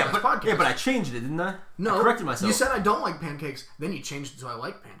Yeah, on but the last podcast. yeah, but I changed it, didn't I? No, I corrected myself. You said I don't like pancakes, then you changed it to I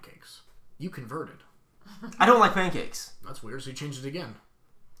like pancakes. You converted. I don't like pancakes. That's weird. So you changed it again.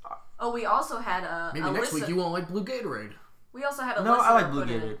 Oh, we also had Maybe a next listen- week you won't like blue Gatorade. We also had a No, listener I like Blue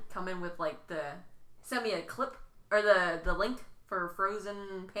put in- Gatorade. come in with like send me a clip or the link for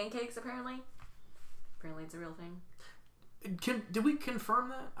frozen pancakes. Apparently it's a real thing. Did we confirm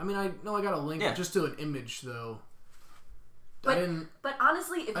that? I mean, I know I got a link Yeah. just to an image though. But, I didn't. but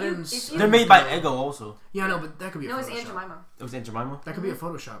honestly, I didn't if you They're made by Eggo also. Yeah, no, but that could be. no, a it's Photoshop. Aunt Jemima. It was Aunt Jemima. That could be a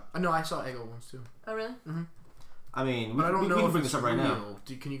Photoshop. No, I saw Eggo ones too. Oh really? I mean, But I don't we know can if bring it's this up right now.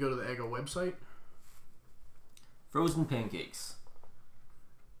 real. Can you go to the Eggo website? Frozen pancakes.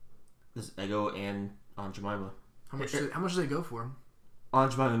 This is Eggo and Aunt Jemima. How much do they go for?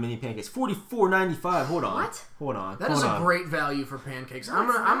 Aunt Jemima mini pancakes, $44.95. Hold on. What? Hold on. That Hold is a on. great value for pancakes. No, I'm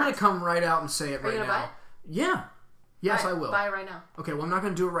it's gonna not. come right out and say it Are right you gonna now. buy it? Yeah. Yes, Buy it. I will. Buy it right now. Okay, well I'm not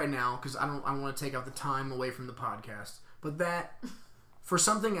gonna do it right now because I want to take out the time away from the podcast. But that for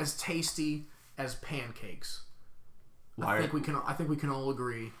something as tasty as pancakes, I think we can all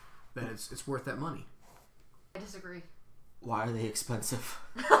agree that it's worth that money. I disagree. Why are they expensive?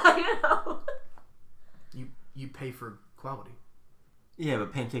 I know. You pay for quality. Yeah,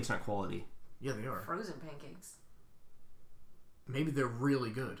 but pancakes aren't quality. Yeah, they are. Frozen pancakes. Maybe they're really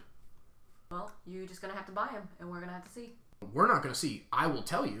good. Well, you're just gonna have to buy them, and we're gonna have to see. We're not going to see. I will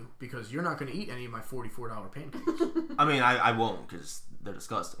tell you because you're not going to eat any of my $44 pancakes. I mean, I won't because they're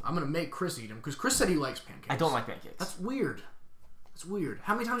disgusting. I'm going to make Chris eat them because Chris said he likes pancakes. I don't like pancakes. That's weird. That's weird.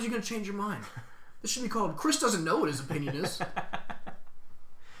 How many times are you going to change your mind? This should be called Chris doesn't know what his opinion is.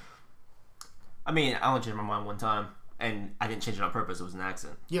 I mean, I only changed my mind one time, and I didn't change it on purpose. It was an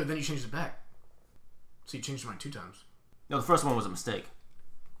accident. Yeah, but then you changed it back. So you changed your mind 2 times. No, the first one was a mistake.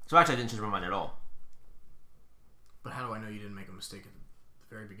 So actually, I didn't change my mind at all. But how do I know you didn't make a mistake at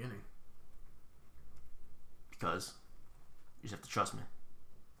the very beginning? Because you just have to trust me.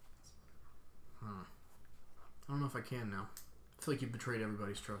 I don't know if I can now. I feel like you've betrayed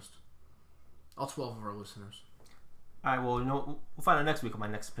everybody's trust. All 12 of our listeners. All right, well, you know, we'll find out next week on my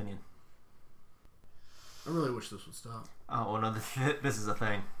next opinion. I really wish this would stop. Oh, well, no, this is a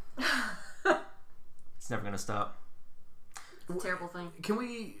thing. It's never going to stop. It's a terrible thing. Can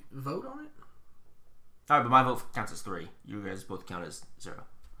we vote on it? All right, but my vote counts as 3. You guys both count as 0.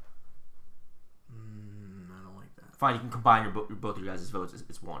 I don't like that. Fine, you can combine both of your guys' votes.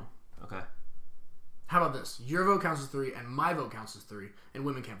 It's 1. Okay? How about this? Your vote counts as 3, and my vote counts as 3, and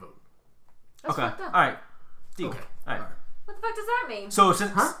women can't vote. That's okay. fucked up. All right. Deal. Okay. All right. What the fuck does that mean? So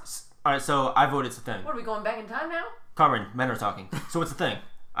since Huh? all right, so I vote it's a thing. What are we going back in time now? Carmen, men are talking. So it's a thing.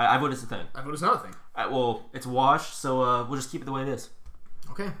 I vote it's a thing. I vote it's not a thing. All right, well, it's a wash. So we'll just keep it the way it is.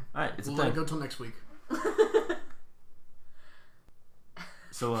 Okay. All right, it's We'll a let thing. it go till next week.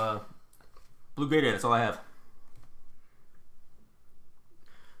 So Blue Gatorade. That's all I have.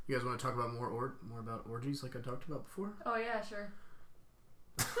 You guys want to talk about more about orgies like I talked about before? Oh yeah, sure.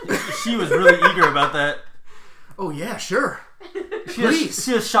 She was really eager about that. Oh yeah, sure. She Please.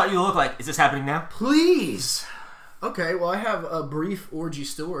 just shot you the look like, is this happening now? Please. Okay, well I have a brief orgy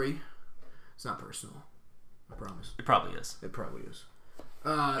story. It's not personal. I promise. It probably is. It probably is.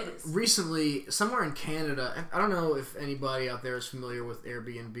 It is. Recently, somewhere in Canada, and I don't know if anybody out there is familiar with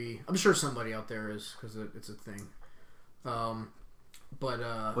Airbnb. I'm sure somebody out there is because it's a thing. But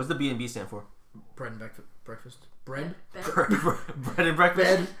What does the B&B stand for? bread and breakfast. Bread. Bed, Bread and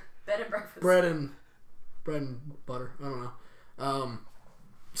breakfast? Bed. bed and breakfast. Bread and butter. I don't know.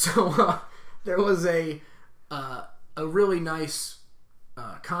 So there was a really nice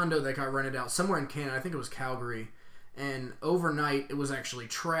condo that got rented out somewhere in Canada. I think it was Calgary. And overnight, it was actually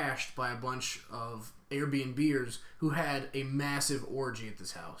trashed by a bunch of Airbnbers who had a massive orgy at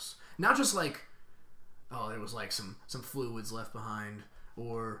this house. Not just like, oh, there was like some fluids left behind,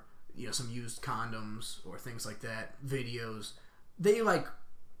 or some used condoms or things like that. Videos. They like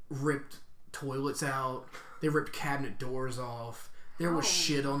ripped toilets out. They ripped cabinet doors off. There was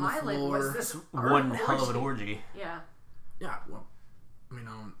shit on the Violet, floor. was this One hell of an orgy. Yeah. Yeah, well, I mean,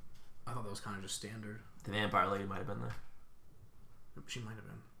 I thought that was kind of just standard. The vampire lady might have been there. She might have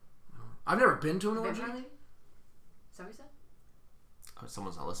been. I've never been to an orgy. Vampire lady? Is that what you said? Oh,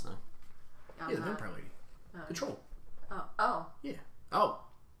 someone's not listening. Yeah, the vampire lady. No. The troll. Oh. Yeah. Oh.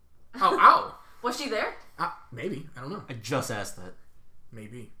 Oh, Was she there? maybe. I don't know. I just asked that.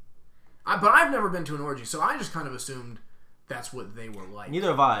 Maybe. But I've never been to an orgy, so I just kind of assumed that's what they were like. Neither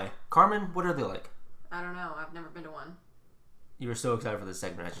have I. Carmen, what are they like? I don't know. I've never been to one. You were so excited for this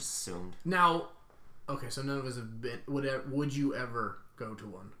segment, I just assumed. Now, okay, so none of us have been. Would you ever go to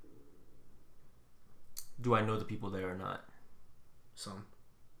one? Do I know the people there or not? Some.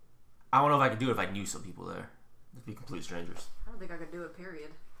 I don't know if I could do it if I knew some people there. It'd be complete strangers. I don't think I could do it,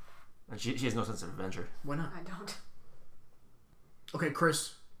 period. And she has no sense of adventure. Why not? I don't. Okay,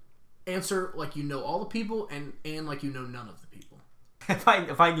 Chris, answer like you know all the people and like you know none of the people. If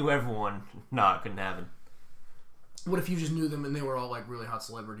I knew everyone, no, it couldn't happen. What if you just knew them and they were all like really hot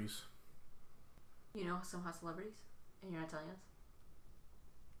celebrities? You know some hot celebrities, and you're not telling us.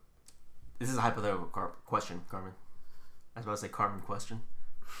 This is a hypothetical question, Carmen. I was about to say Carmen question,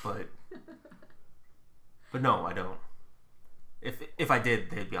 but no, I don't. If I did,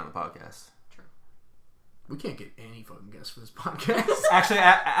 they'd be on the podcast. True. We can't get any fucking guests for this podcast.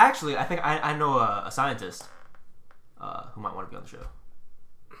 Actually, I think I know a scientist who might want to be on the show.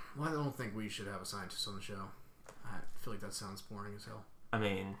 Well, I don't think we should have a scientist on the show. I feel like that sounds boring as hell. I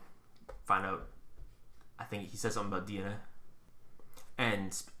mean, find out. I think he said something about DNA.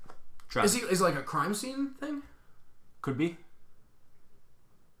 And Is it like a crime scene thing? Could be.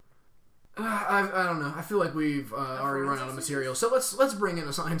 I don't know. I feel like we've already run out of material. So let's bring in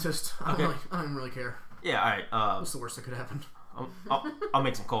a scientist. I don't even really care. Yeah. All right. What's the worst that could happen? I'll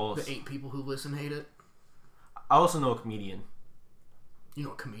make some calls. The 8 people who listen hate it. I also know a comedian. You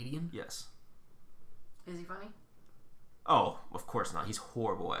know a comedian? Yes. Is he funny? Oh, of course not. He's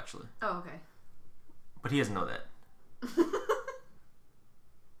horrible, actually. Oh, okay. But he doesn't know that.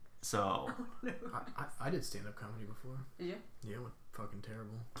 So. I did stand-up comedy before. Did you? Yeah, it was fucking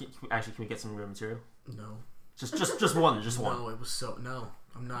terrible. Can we get some real material? No. Just one. Just one. No, it was so... No.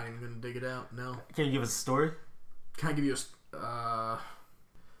 I'm not even going to dig it out. No. Can you give us a story? Can I give you a...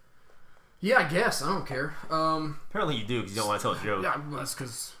 Yeah, I guess. I don't care. Apparently you do, because you don't want to tell a joke. Yeah, well, that's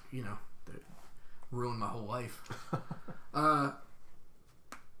because, you know, they ruined my whole life.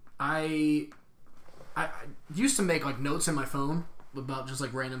 I used to make, like, notes in my phone about just,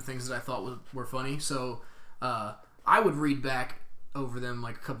 like, random things that I thought were funny. So, I would read back over them,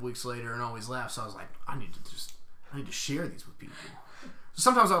 like, a couple weeks later and always laugh. So I was like, I need to share these with people. So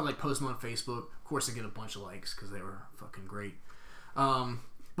sometimes I would, like, post them on Facebook. Of course, I get a bunch of likes because they were fucking great.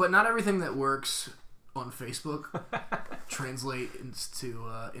 But not everything that works on Facebook translate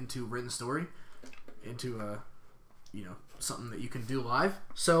into written story, into you know, something that you can do live.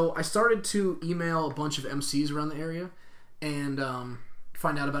 So I started to email a bunch of MCs around the area and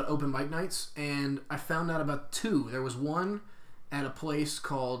find out about open mic nights. And I found out about 2. There was one at a place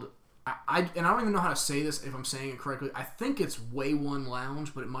called I don't even know how to say this if I'm saying it correctly. I think it's Way One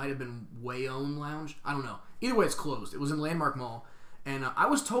Lounge, but it might have been Wayon Lounge. I don't know. Either way, it's closed. It was in Landmark Mall. And I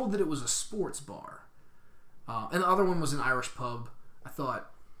was told that it was a sports bar. And the other one was an Irish pub. I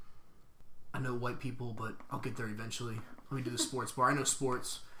thought, I know white people, but I'll get there eventually. Let me do the sports bar. I know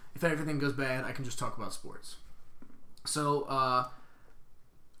sports. If everything goes bad, I can just talk about sports. So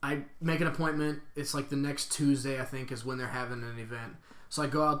I make an appointment. It's like the next Tuesday, I think, is when they're having an event. So I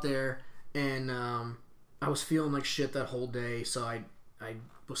go out there, and I was feeling like shit that whole day. So I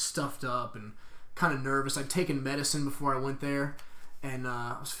was stuffed up and kind of nervous. I'd taken medicine before I went there. And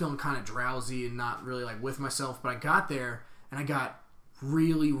I was feeling kind of drowsy and not really like with myself. But I got there and I got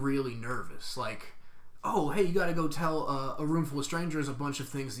really, really nervous. Like, oh, hey, you got to go tell a room full of strangers a bunch of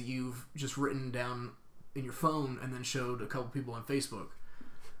things that you've just written down in your phone and then showed a couple people on Facebook.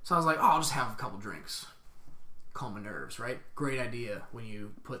 So I was like, oh, I'll just have a couple drinks. Calm my nerves, right? Great idea when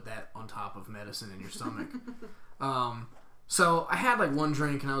you put that on top of medicine in your stomach. So I had like one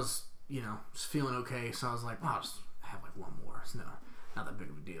drink and I was, you know, just feeling okay. So I was like, oh, I'll just have like one more. It's not that big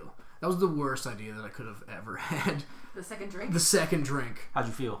of a deal. That was the worst idea that I could have ever had. The second drink? The second drink. How'd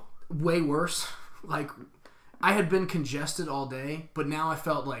you feel? Way worse. Like, I had been congested all day, but now I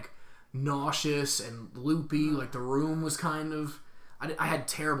felt like nauseous and loopy. Like the room was kind of... I had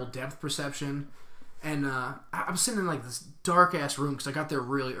terrible depth perception. And I was sitting in like this dark-ass room because I got there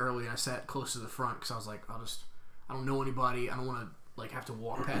really early and I sat close to the front because I was like, I don't know anybody. I don't want to like have to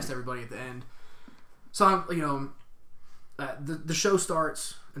walk past everybody at the end. So I'm, you know... the show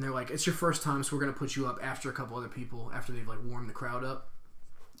starts and they're like, it's your first time, so we're going to put you up after a couple other people after they've like warmed the crowd up.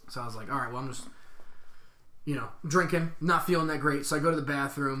 So I was like, all right, well, I'm just, you know, drinking, not feeling that great. So I go to the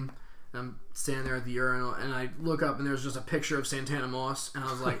bathroom and I'm standing there at the urinal and I look up and there's just a picture of Santana Moss and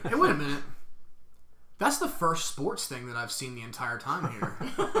I was like, hey, wait a minute. That's the first sports thing that I've seen the entire time here.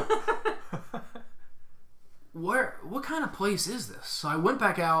 What kind of place is this? So I went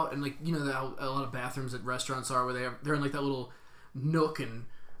back out and like, you know, a lot of bathrooms at restaurants are where they're in like that little nook and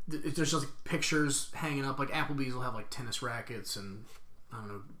there's just like pictures hanging up. Like Applebee's will have like tennis rackets and I don't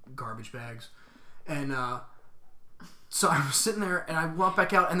know, garbage bags. And so I was sitting there and I walked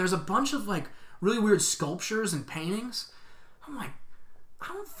back out and there's a bunch of like really weird sculptures and paintings. I'm like, I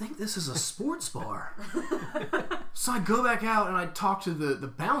don't think this is a sports bar. So I go back out and I talk to the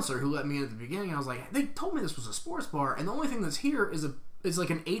bouncer who let me in at the beginning. I was like, they told me this was a sports bar, and the only thing that's here is a It's like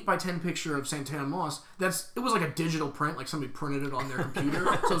an 8x10 picture of Santana Moss. It was like a digital print, like somebody printed it on their computer,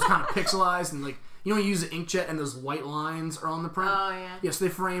 so it's kind of pixelized and like you use an inkjet and those white lines are on the print. Oh yeah. Yes, they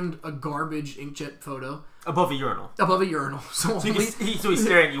framed a garbage inkjet photo Above a urinal. So he's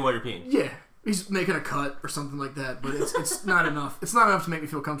staring at you while you're peeing. yeah, he's making a cut or something like that, but it's not enough. It's not enough to make me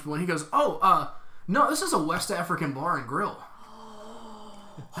feel comfortable. And he goes, no, this is a West African bar and grill.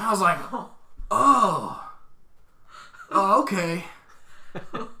 And I was like, oh, okay.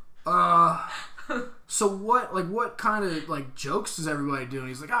 So what kind of like jokes is everybody doing?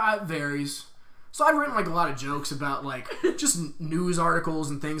 He's like, it varies. So I've written like a lot of jokes about like just news articles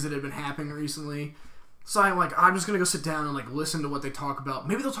and things that have been happening recently. So I'm just gonna go sit down and like listen to what they talk about.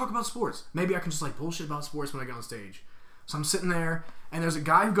 Maybe they'll talk about sports. Maybe I can just like bullshit about sports when I get on stage. So I'm sitting there and there's a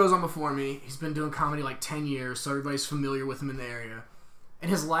guy who goes on before me. He's been doing comedy like 10 years, so everybody's familiar with him in the area. And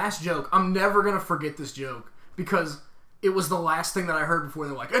his last joke, I'm never gonna forget this joke because it was the last thing that I heard before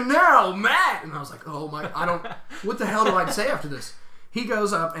they're like, and now Matt, and I was like, oh my, what the hell do I say after this? He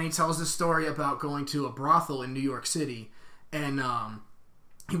goes up and he tells this story about going to a brothel in New York City, and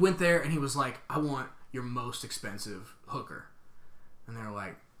he went there and he was like, I want your most expensive hooker, and they're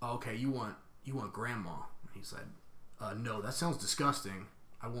like, oh, okay, you want grandma? And he said, no, that sounds disgusting.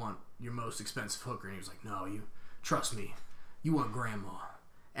 I want your most expensive hooker, and he was like, no, you trust me, you want grandma.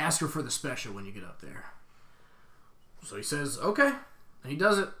 Ask her for the special when you get up there. So he says, okay. And he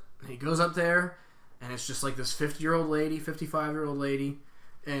does it. And he goes up there, and it's just like this 50-year-old lady, 55-year-old lady,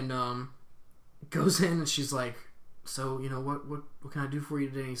 and goes in, and she's like, so, what can I do for you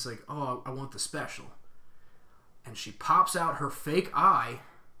today? And he's like, oh, I want the special. And she pops out her fake eye,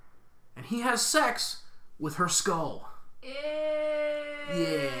 and he has sex with her skull.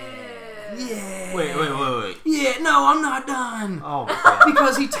 Yeah. Wait. Yeah, no, I'm not done. Oh my god.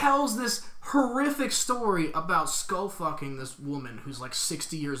 Because he tells this horrific story about skull fucking this woman who's like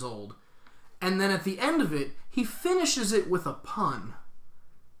 60 years old. And then at the end of it, he finishes it with a pun.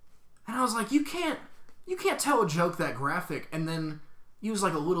 And I was like, you can't tell a joke that graphic and then use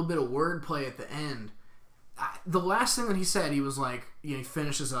like a little bit of wordplay at the end. The last thing that he said, he was like, he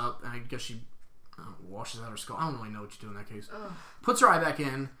finishes up, and I guess she washes out her skull. I don't really know what you do in that case. Ugh. Puts her eye back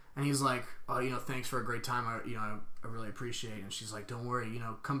in, and he's like, oh, thanks for a great time. I really appreciate it. And she's like, don't worry,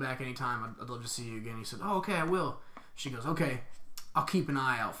 come back anytime. I'd love to see you again. He said, oh, okay, I will. She goes, okay, I'll keep an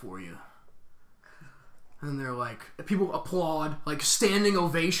eye out for you. And they're like, people applaud, like standing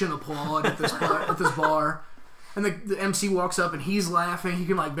ovation applaud at this bar. And the MC walks up and he's laughing. He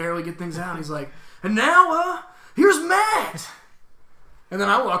can like barely get things out. And he's like, and now, here's Matt. And then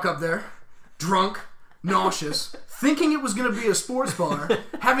I walk up there, drunk, nauseous, thinking it was going to be a sports bar,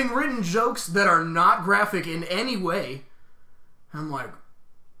 having written jokes that are not graphic in any way. And I'm like,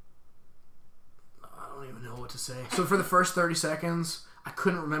 I don't even know what to say. So for the first 30 seconds, I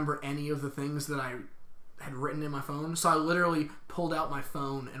couldn't remember any of the things that I had written in my phone. So I literally pulled out my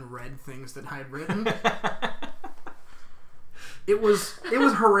phone and read things that I had written. It was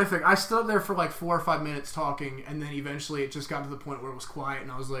horrific. I stood up there for like 4 or 5 minutes talking, and then eventually it just got to the point where it was quiet,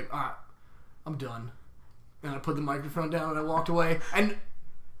 and I was like, I'm done. And I put the microphone down and I walked away. And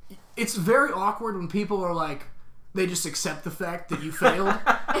it's very awkward when people are like, they just accept the fact that you failed.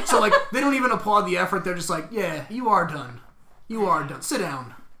 So like, they don't even applaud the effort. They're just like, yeah, you are done. You are done. Sit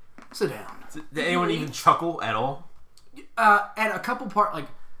down. Did anyone even chuckle at all? At a couple like,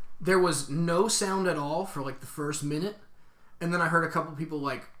 there was no sound at all for like the first minute. And then I heard a couple people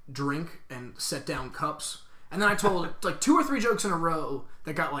like drink and set down cups. And then I told like 2 or 3 jokes in a row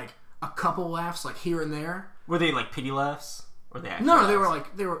that got like a couple laughs like here and there. Were they like pity laughs? Or they No, laughs?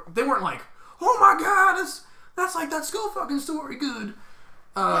 they weren't like, oh my god, that's like that skull fucking story good.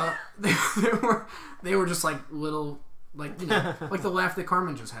 They were just like little like like the laugh that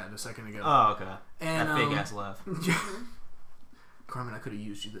Carmen just had a second ago. Oh, okay. And that fake ass laugh. Carmen, I could have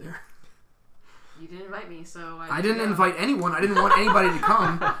used you there. You didn't invite me, so I didn't invite anyone. I didn't want anybody to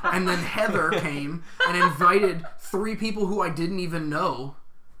come. And then Heather came and invited 3 people who I didn't even know.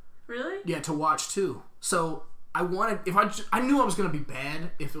 Really? Yeah, to watch too. So I wanted, I knew I was going to be bad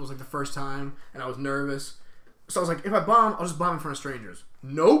if it was like the first time and I was nervous. So I was like, if I bomb, I'll just bomb in front of strangers.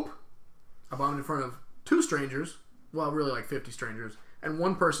 Nope. I bombed in front of 2 strangers. Well, really like 50 strangers. And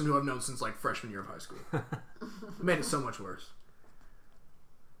 1 person who I've known since like freshman year of high school. It made it so much worse.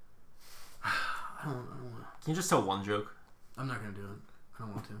 I don't want to. Can you just tell one joke? I'm not going to do it. I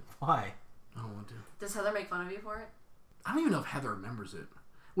don't want to. Why? I don't want to. Does Heather make fun of you for it? I don't even know if Heather remembers it.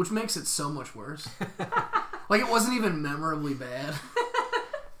 Which makes it so much worse. Like, it wasn't even memorably bad.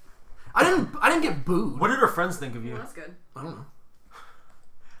 I didn't get booed. What did her friends think of you? Well, that's good. I don't know.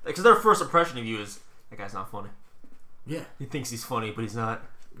 Because their first impression of you is, that guy's not funny. Yeah. He thinks he's funny, but he's not.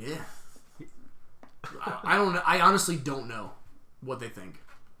 Yeah. I don't know. I honestly don't know what they think.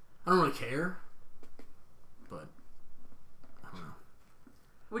 I don't really care. But I don't know.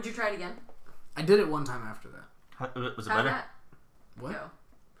 Would you try it again? I did it one time after that. Was it How did better? that What? go?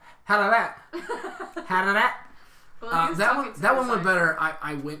 How did that? How did that? Well, he was That talking one. to That the one went side. better.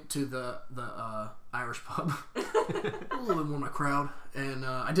 I went to the Irish pub. A little bit more my crowd, and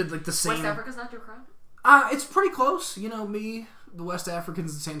I did like the same. West Africa's not your crowd? It's pretty close. You know, me, the West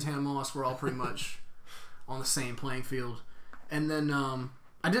Africans, and Santana Moss, we're all pretty much on the same playing field. And then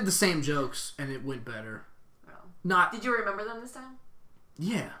I did the same jokes, and it went better. Oh. Not. Did you remember them this time?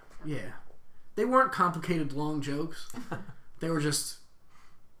 Yeah. They weren't complicated, long jokes. They were just.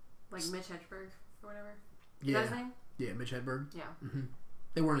 Like Mitch Hedberg or whatever? Is Yeah. that his name? Yeah, Mitch Hedberg. Yeah. Mm-hmm.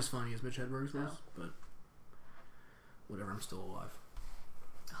 They weren't as funny as Mitch Hedberg's was, No. but whatever. I'm still alive.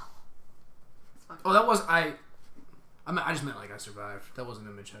 It's fucked Oh, up. that was I just meant like I survived. That wasn't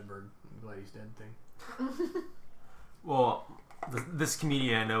a Mitch Hedberg. I'm glad he's dead thing. Well, this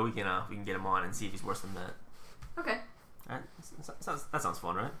comedian I know we can get him on and see if he's worse than that. Okay. That sounds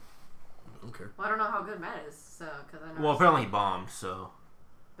fun, right? I don't care. Well, I don't know how good Matt is, so because I know Well, apparently he bombed, so.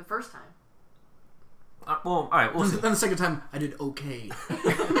 the first time. Well, all right, we'll see. Then the second time I did okay.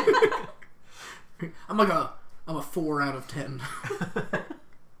 I'm a 4 out of 10.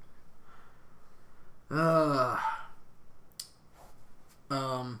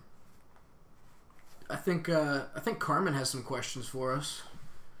 I think Carmen has some questions for us.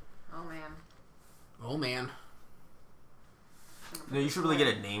 Oh man. Oh man. No, you should really get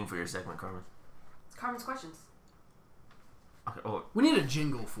a name for your segment, Carmen. It's Carmen's questions. Okay. Oh, We need a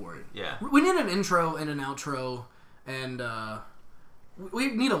jingle for it. yeah. We need an intro and an outro, and we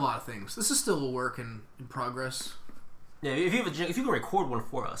need a lot of things. This is still a work in progress. Yeah, if you can record one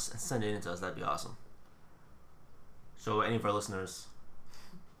for us and send it in to us, that'd be awesome. So any of our listeners,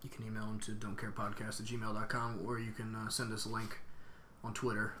 You can email them to don'tcarepodcast@gmail.com, or you can send us a link on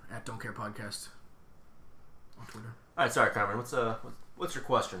Twitter at don'tcarepodcast on Twitter. all right. Sorry, Carmen. What's your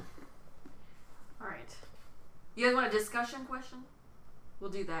question? All right. You guys want a discussion question?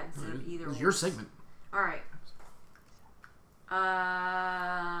 We'll do that instead of either. It's or. your segment. All right.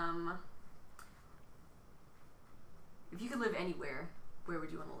 If you could live anywhere, where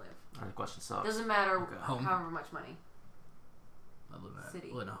would you want to live? All right, the question sucks. Doesn't matter Okay. Home. however much money. I live at City.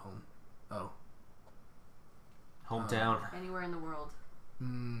 in a home. Oh. Hometown. Anywhere in the world.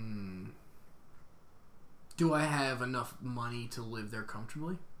 Do I have enough money to live there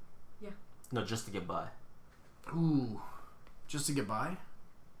comfortably? No, just to get by. Ooh. Just to get by?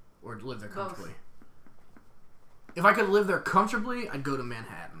 Or to live there Both. comfortably? If I could live there comfortably, I'd go to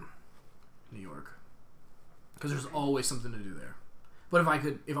Manhattan, New York. Because there's always something to do there. But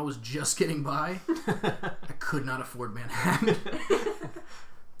if I was just getting by, I could not afford Manhattan.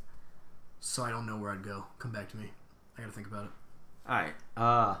 So I don't know where I'd go. Come back to me. I gotta think about it. All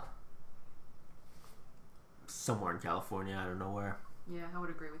right. Somewhere in California. I don't know where. Yeah, I would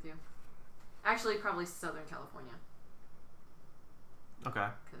agree with you. Actually, probably Southern California, Okay.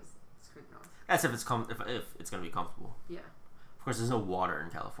 because screw the North. That's if it's gonna be comfortable. Yeah. Of course, there's no water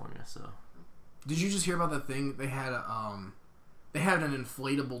in California, so. Did you just hear about that thing? They had an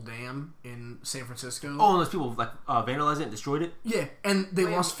inflatable dam in San Francisco. Oh, and those people vandalized it and destroyed it. Yeah, and they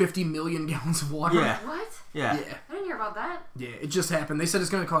Wait. lost 50 million gallons of water. Yeah. What? Yeah. Yeah. I didn't hear about that. Yeah, it just happened. They said it's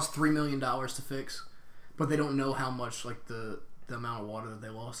going to cost $3 million to fix, but they don't know how much the amount of water that they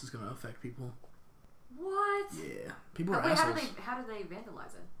lost is going to affect people. What? Yeah, people are Wait, assholes. how did they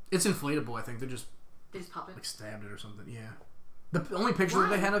vandalize it? It's inflatable. I think they just They just popped it. stabbed it or something. Yeah, the only picture that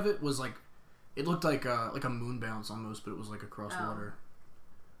Why? they had of it was it looked like a moon bounce almost, but it was across Oh. water.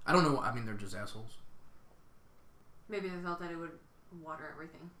 I don't know. I mean, they're just assholes. Maybe they thought that it would water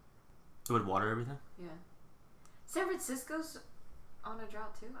everything. It would water everything. Yeah. San Francisco's on a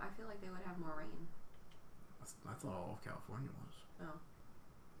drought too. I feel like they would have more rain. I thought all of California was. Oh.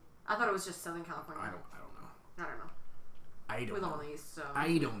 I thought it was just Southern California. I don't know. I don't know. I We don't live know. on the east, so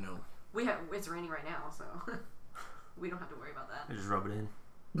I don't know. it's raining right now, so we don't have to worry about that. They just rub it in.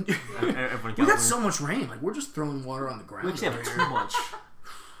 we Everyone in got California. so much rain. We're just throwing water on the ground. We actually have over too here. much.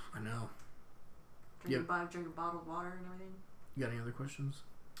 I know. Drinking bottled water and everything. You got any other questions?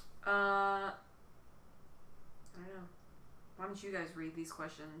 I don't know. Why don't you guys read these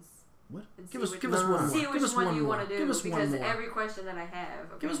questions? What? And Give see us which one more. See Give which us one you more. want to do, Give us one because more. every question that I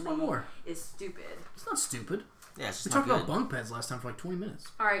have Give us one apparently more. is stupid. It's not stupid. Yeah, it's just We not talked good. about bunk beds last time for 20 minutes.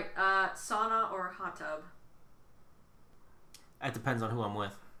 All right, sauna or hot tub? It depends on who I'm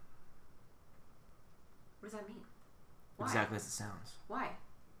with. What does that mean? Why? Exactly as it sounds. Why?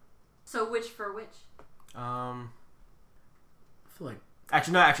 So which for which? I feel like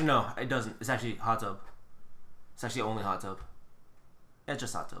Actually, no. It doesn't. It's actually hot tub. It's actually only hot tub. Yeah,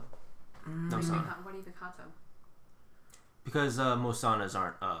 just hot tub. No sauna. What do you think hot tub? Because most saunas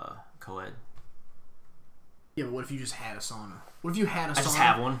aren't co-ed. yeah, but what if you just had a sauna? What if you had a sauna? I just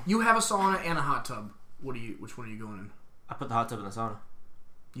have one. You have a sauna and a hot tub. Which one are you going in? I put the hot tub in the sauna.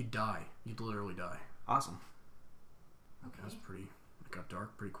 You'd die. You'd literally die. Awesome. Okay. That's pretty. It got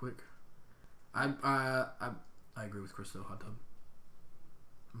dark pretty quick. I agree with Chris though. Hot tub.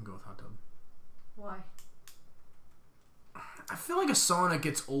 I'm gonna go with hot tub. Why? I feel like a sauna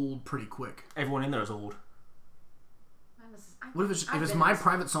gets old pretty quick. Everyone in there is old. What if it's my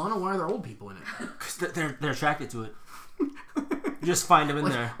private sauna? Why are there old people in it? Because they're attracted to it. You just find them in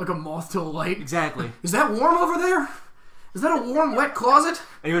there. Like a moth to a light. Exactly. Is that warm over there? Is that a warm, wet closet?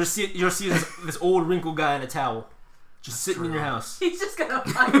 And you'll just see this old wrinkled guy in a towel, just sitting in your house. He's just gonna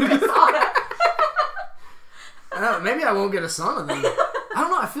find a sauna. I don't know, maybe I won't get a sauna then. I don't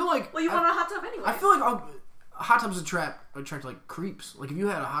know. I feel like. Well, you want a hot tub anyway. I feel like hot tubs attract like creeps. Like if you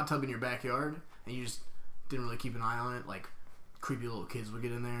had a hot tub in your backyard and you just didn't really keep an eye on it, like creepy little kids would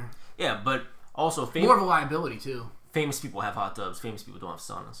get in there. Yeah, but also More of a liability too. famous people have hot tubs. Famous people don't have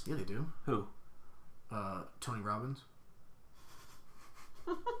saunas. Yeah, they do. Who? Tony Robbins.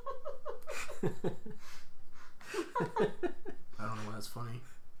 I don't know why that's funny.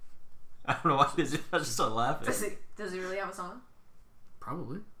 I don't know why. I just started laughing. Does he really have a sauna?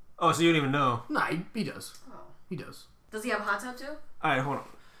 Probably. Oh, so you don't even know? Nah, he does. Oh. He does. Does he have a hot tub too? All right, hold on.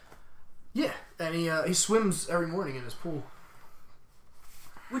 Yeah, and he swims every morning in his pool.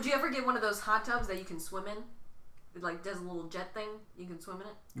 Would you ever get one of those hot tubs that you can swim in? It like does a little jet thing. You can swim in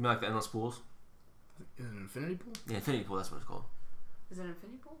it. You mean like the endless pools? Is it an infinity pool? Yeah, infinity pool. That's what it's called. Is it an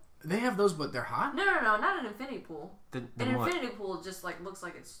infinity pool? They have those, but they're hot. No, not an infinity pool. Then An what? infinity pool just like looks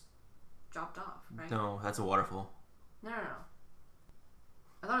like it's dropped off, right? No, that's a waterfall. No.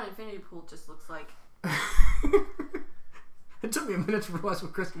 I thought an infinity pool just looks like. It took me a minute to realize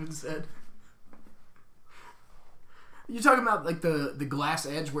what Chris even said. You're talking about like the glass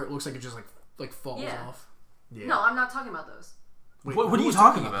edge where it looks like it just like falls Yeah. off. Yeah. No, I'm not talking about those. Wait, What are who you was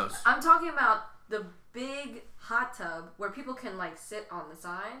talking about? I'm talking about the big hot tub where people can like sit on the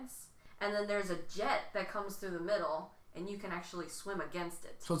sides, and then there's a jet that comes through the middle, and you can actually swim against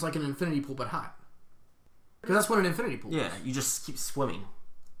it. So it's like an infinity pool, but hot. Because that's what an infinity pool Yeah, is. you just keep swimming.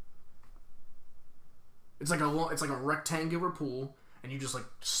 It's like a rectangular pool, and you just like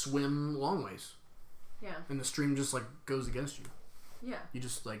swim long ways, Yeah, and the stream just like goes against you. yeah. You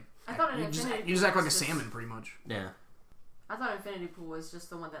just like I thought an you just infinity act pool like a was just- salmon, pretty much. Yeah. I thought infinity pool was just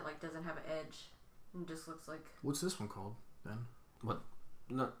the one that like doesn't have an edge and just looks like. What's this one called then? What?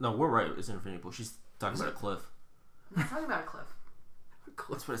 No, we're right. It's an infinity pool. She's talking about a cliff. I'm not talking about a cliff.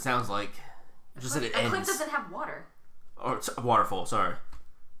 That's what it sounds like. Just that it A cliff ends. doesn't have water, Or it's a waterfall. Sorry.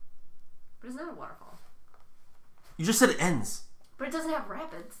 but it's not a waterfall. You just said it ends. But it doesn't have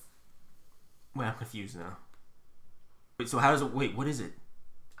rapids. Wait, I'm confused now. Wait, so how does it? Wait, what is it?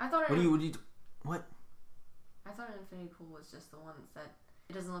 I thought. What I thought an infinity pool was just the ones that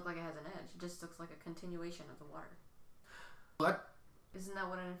it doesn't look like it has an edge. It just looks like a continuation of the water. What? Isn't that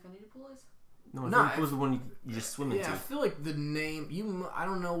what an infinity pool is? No, No, infinity pool is the one you just swim Yeah, into. I feel like the name. I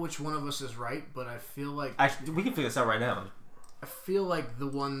don't know which one of us is right, but I feel like Actually, we can figure this out right now. the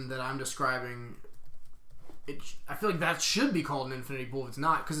one that I'm describing. I feel like that should be called an infinity pool. If it's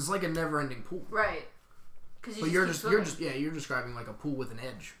not, because it's like a never-ending pool. Right. Because But you're describing like a pool with an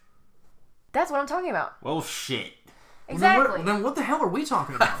edge. That's what I'm talking about. Well, shit. Exactly. Then what the hell are we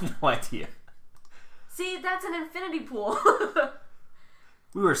talking I about? have no idea. See, that's an infinity pool.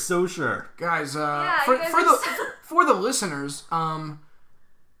 We were so sure. Guys, Yeah, for, you guys for are the so- for the listeners,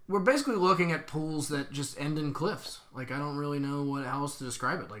 we're basically looking at pools that just end in cliffs. Like I don't really know what else to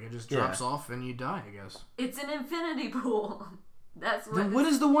describe it. Like it just drops off and you die, I guess. It's an infinity pool. That's what. Then what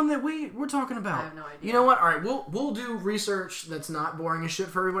is the one that we're talking about? I have no idea. You know what? All right, we'll do research that's not boring as shit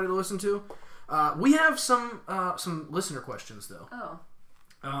for everybody to listen to. We have some listener questions though.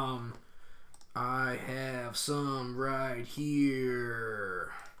 Oh. I have some right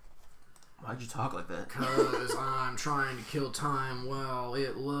here. Why'd you talk like that? Cause I'm trying to kill time while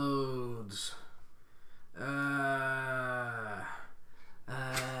it loads.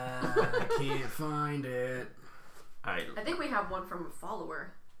 I can't find it. Alright. I think we have one from a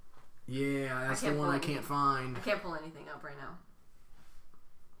follower. Yeah, that's the can't one pull I anything. can't find. I can't pull anything up right now.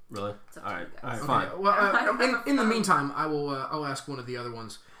 Really? It's up to Alright. you guys. Alright, Okay, fine. well, I don't have a in the phone. meantime, I'll ask one of the other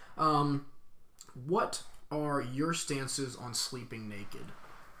ones. What are your stances on sleeping naked?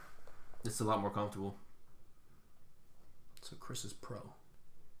 It's a lot more comfortable. So Chris is pro.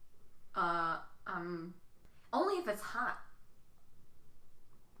 Only if it's hot.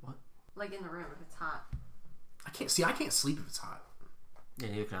 like in the room if it's hot. I can't sleep if it's hot. Yeah,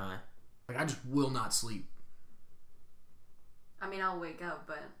 neither can I. Like, I just will not sleep. I mean, I'll wake up,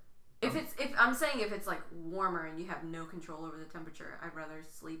 but if it's like warmer and you have no control over the temperature, I'd rather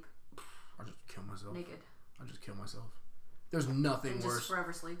sleep I'll just kill myself. naked I'll just kill myself. There's nothing and worse. just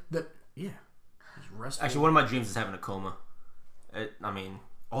forever sleep. Just restful. Actually, one of my dreams is having a coma.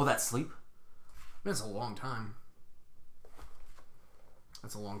 All that sleep. That's a long time.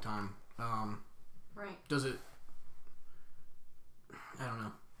 Right. Does it? I don't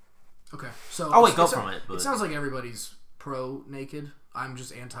know. Okay, so I'll wake up from it. But it sounds like everybody's pro naked. I'm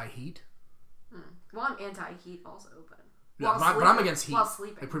just anti heat. Well, I'm anti-heat also, but No, but I'm against heat. while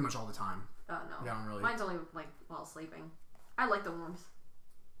sleeping. Like pretty much all the time. No. Yeah, I don't really. Mine's only like while sleeping. I like the warmth.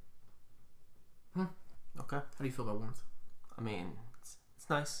 okay. How do you feel about warmth? I mean, it's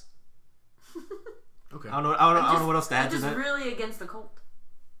nice. Okay. I don't know what else to add I'm to just that. really against the cold.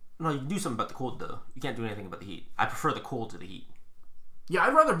 No, you can do something about the cold though. You can't do anything about the heat. I prefer the cold to the heat. Yeah,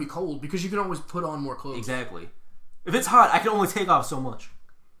 I'd rather be cold because you can always put on more clothes. Exactly. If it's hot, I can only take off so much.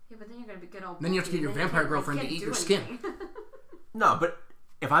 Yeah, but then you're gonna get all. Then you have to get your vampire girlfriend to eat your skin. No, but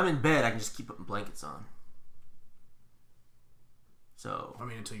if I'm in bed, I can just keep putting blankets on. So I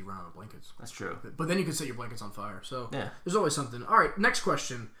mean, until you run out of blankets. that's true. But then you can set your blankets on fire. So Yeah. there's always something. All right, next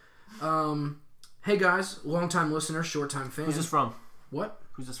question. Hey guys, long-time listener, short-time fan. Who's this from? What?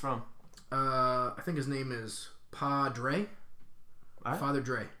 Who's this from? I think his name is Padre. All right. Father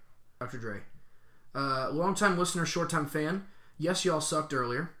Dre. Dr. Dre. Long-time listener, short-time fan. Yes, y'all sucked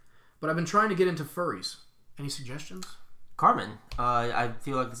earlier, but I've been trying to get into furries. Any suggestions? Carmen, I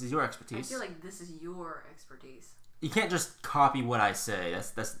feel like this is your I expertise. feel like this is your expertise. You can't just copy what I say.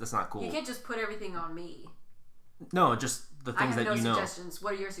 That's not cool. You can't just put everything on me. No, just the I things have that no you know suggestions.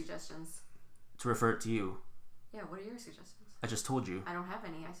 What are your suggestions? to refer it to you. Yeah, what are your suggestions? I just told you. I don't have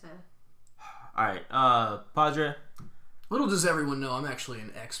any. I said. All right, Padre. Little does everyone know, I'm actually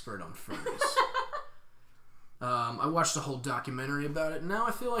an expert on furries. I watched a whole documentary about it, and now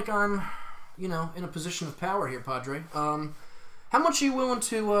I feel like I'm, in a position of power here, Padre. How much are you willing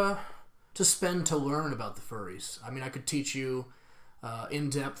to spend to learn about the furries? I mean, I could teach you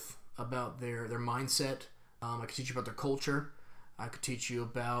in depth about their mindset. I could teach you about their culture. I could teach you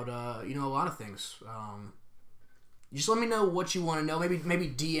about a lot of things. Just let me know what you want to know. Maybe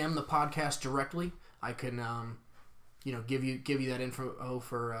DM the podcast directly. I can give you that info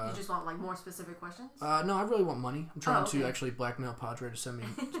for. You just want like more specific questions? No, I really want money. I'm trying to okay. actually blackmail Padre to send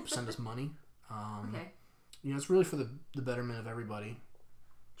us money. Okay. It's really for the betterment of everybody.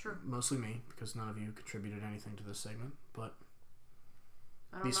 True. Mostly me, because none of you contributed anything to this segment. But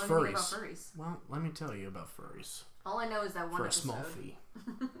I don't these know anything furries. about furries. Well, let me tell you about furries. All I know is that one For a episode. small fee.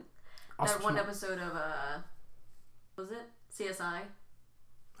 That one episode of was it CSI?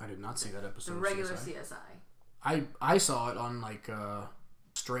 I did not see that episode. The of regular CSI. CSI. I saw it on like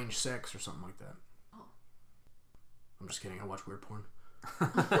Strange Sex or something like that. Oh. I'm just kidding. I watch weird porn.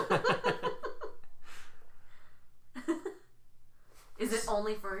 Is it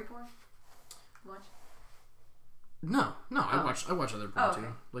only furry porn? Watch. No. I Oh. watch other porn Oh, okay.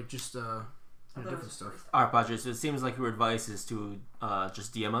 too. Like just I thought it different was stuff. furry All right, Padre. So it seems like your advice is to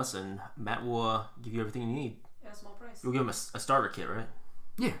just DM us, and Matt will give you everything you need. Yeah, small price. You'll give him a starter kit, right?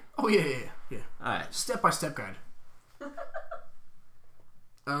 Yeah. Oh yeah. All right. Step-by-step guide.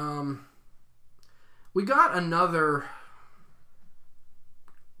 We got another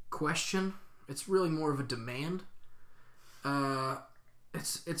question. It's really more of a demand.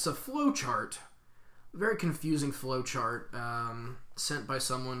 It's a flow chart, very confusing flow chart, sent by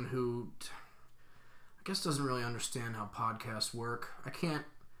someone who I guess doesn't really understand how podcasts work.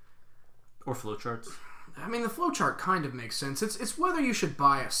 Or flowcharts. I mean, the flowchart kind of makes sense. It's whether you should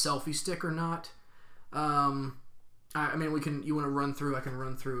buy a selfie stick or not. I mean, you want to run through? I can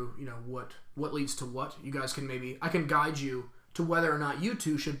run through. What leads to what. You guys can I can guide you to whether or not you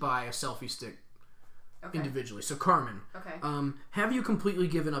two should buy a selfie stick individually. So, Carmen, Okay. have you completely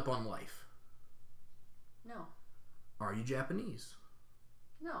given up on life? No. Are you Japanese?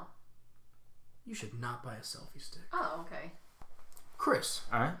 No. You should not buy a selfie stick. Oh, okay. Chris,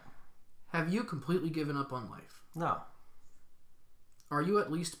 All right. have you completely given up on life? No. Are you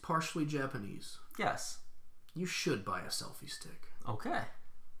at least partially Japanese? Yes. You should buy a selfie stick. Okay.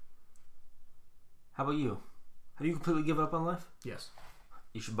 How about you? Have you completely given up on life? Yes.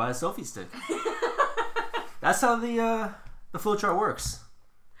 You should buy a selfie stick. That's how the flowchart works.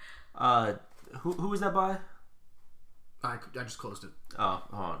 Who is that by? I just closed it. Oh,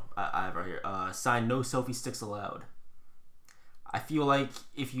 hold on. I have it right here. Sign no selfie sticks allowed. I feel like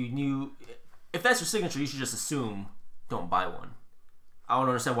if that's your signature, you should just assume don't buy one. I don't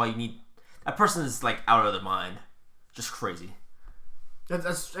understand why you need that person is like out of their mind, just crazy.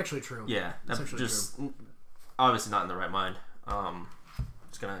 That's actually true. Yeah, That's actually just obviously not in the right mind.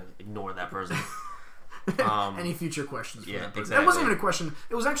 Just gonna ignore that person. Any future questions? For yeah, that person? exactly. That wasn't even a question.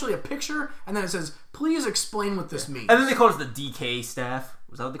 It was actually a picture, and then it says, "Please explain what this means." And then they called us the DK staff.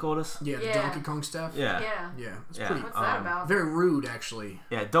 Was that what they called us? Yeah, the Yeah. Donkey Kong staff. Yeah. Yeah. Yeah, it's Yeah. pretty What's that about? very rude, actually.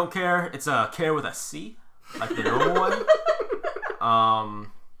 Yeah, don't care. It's a care with a C, like the normal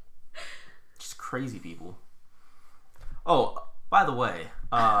one. Just crazy people. Oh, by the way,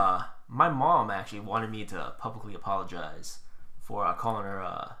 my mom actually wanted me to publicly apologize for calling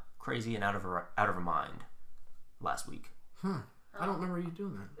her crazy and out of her mind last week. I don't remember you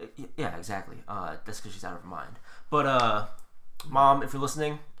doing that. Yeah, exactly. That's because she's out of her mind. But Mom, if you're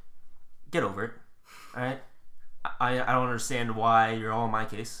listening, get over it. All right. I don't understand why you're all in my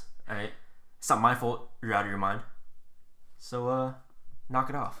case. All right. It's not my fault. You're out of your mind. So knock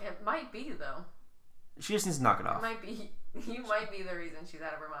it off. It might be though. She just needs to knock it It off. might be. You might be the reason she's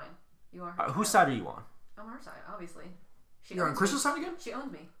out of her mind. You are. Whose side are you on? I'm her side, obviously. She You're on owns Crystal's me. side again? She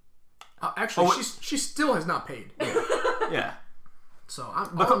owns me. Actually, Oh, wait. she still has not paid. Yeah. So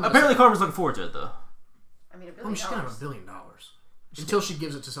I'm. But all I'm apparently Karma's looking forward to it though. I mean, $1 I billion. mean, she's gonna have $1 billion until she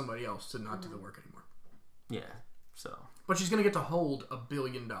gives it to somebody else to not do the work anymore. Yeah. So. But she's gonna get to hold $1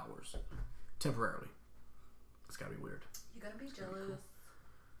 billion temporarily. It's gotta be weird. You gotta be jealous.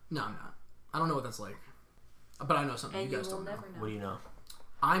 No, I'm not. I don't know what that's like, but I know something And you you guys will don't know. never know. What do you know?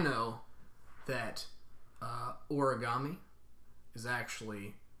 I know that origami is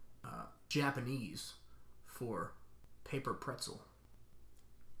actually Japanese for paper pretzel.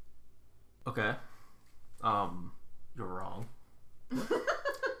 Okay. You're wrong.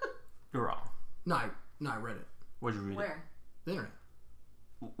 You're wrong. No, I read it. Where'd you read it? Where? The internet.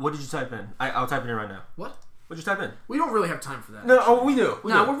 What did you type in? I'll type it in right now. What? What'd you type in? We don't really have time for that. No, actually. oh, we do.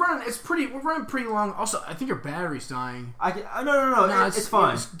 We No, do. we're running pretty long. Also, I think your battery's dying. No, it's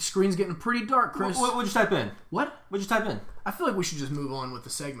fine. The screen's getting pretty dark, Chris. What'd you type in? What? What'd you type in? I feel like we should just move on with the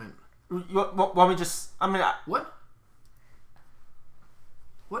segment. You want me just? I mean, What?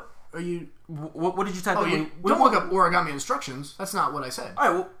 What are you? what did you type Oh, in? you don't look up origami instructions. That's not what I said.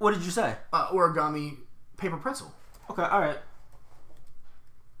 All right, what did you say? Origami paper pretzel. Okay, all right.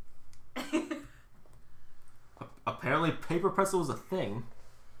 Apparently, paper pretzel is a thing.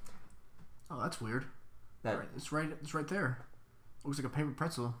 Oh, that's weird. That It's right there. Looks like a paper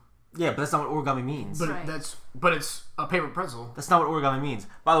pretzel. yeah, but that's not what origami means. But Right. but it's a paper pretzel. That's not what origami means.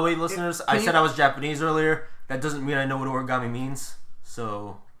 By the way, listeners, I can said you- I was Japanese earlier. That doesn't mean I know what origami means.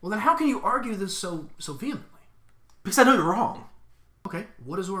 So Well, then how can you argue this so vehemently? because I know you're wrong. Okay,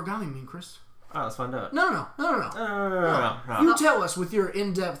 what does origami mean, Chris? All right, let's find out. No. No. You tell us with your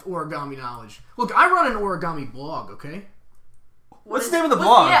in-depth origami knowledge. Look, I run an origami blog, okay? What's the name of the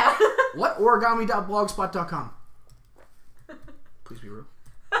blog? Yeah. What? Origami.blogspot.com. Please be real.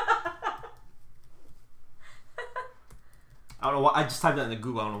 I don't know why. I just typed that into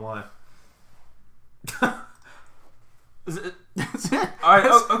Google. I don't know why. Is it? That's it. All right.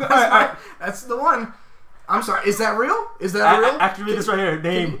 That's, Okay. All that's, right. All right. that's the one. I'm sorry. Is that real? Is that real? After you read this right here,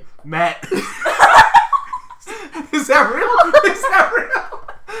 name Matt. Is that real? Is that real?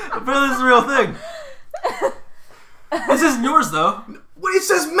 Apparently, this is a real thing. This isn't yours though. Wait, it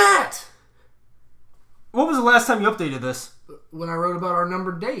says Matt. What was the last time you updated this? When I wrote about our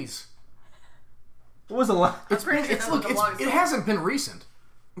numbered days. What was the last? It's pretty been, sure it's that look, was the it's, longest it one. hasn't been recent.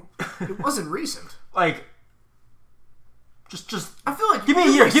 It wasn't recent. Like, just. I feel like Give me a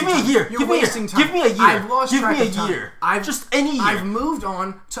you're year. wasting Give me a time. year. You're Give me a wasting year. time. Give me a year. I've lost Give track me a of time. year. I've Just any year. I've moved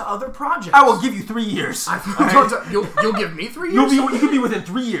on to other projects. I will give you 3 years. I've moved Alright? on to, you'll give me 3 years. You could be within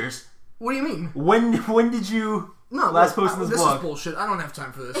 3 years. What do you mean? When did you No, last look, post in this this blog? is bullshit. I don't have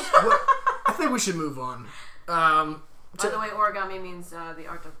time for this. I think we should move on. By the way, origami means the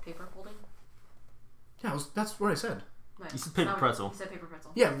art of paper folding. Yeah, that's what I said. Right. You said paper No, pretzel. You said paper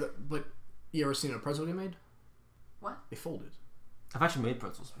pretzel. Yeah, but you ever seen a pretzel get made? What? They folded I've actually made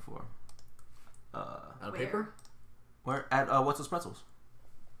pretzels before. out of Where? paper. Where at What's Those Pretzels?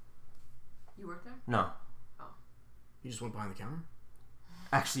 You work there? No, You just went behind the counter.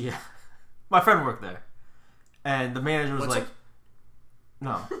 actually, yeah. My friend worked there, and the manager was What's like, it?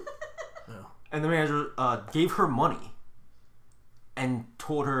 "No," Oh. and the manager gave her money and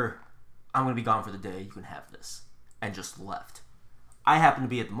told her, "I'm gonna be gone for the day. You can have this," and just left. I happened to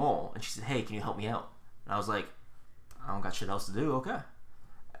be at the mall, and she said, "Hey, can you help me out?" And I was like, "I don't got shit else to do." Okay.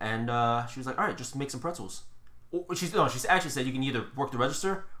 And she was like, "All right, just make some pretzels." She's actually said you can either work the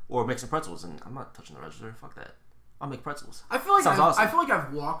register or make some pretzels, and I'm not touching the register. Fuck that. I'll make pretzels. I feel like Sounds awesome. I feel like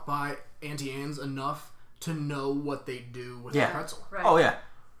I've walked by Auntie Anne's enough to know what they do with Yeah. a pretzel. Right. Oh yeah.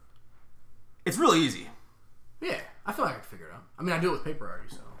 It's really easy. Yeah, I feel like I could figure it out. I mean, I do it with paper already,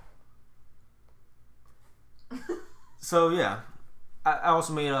 so. So yeah, I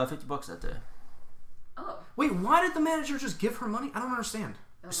also made $50 that day. Oh. Wait, why did the manager just give her money? I don't understand.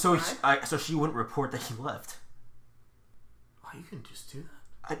 That's So a so she wouldn't report that he left. Oh, you can just do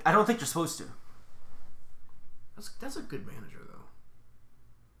that. I don't think you're supposed to. That's a good manager, though.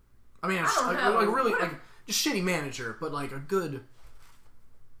 I mean, I don't know. like really, What like just shitty manager, but like a good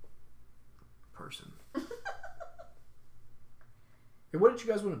person. Hey, what did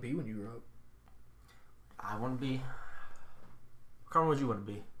you guys want to be when you grew up? I want to be. Carmen, what would you want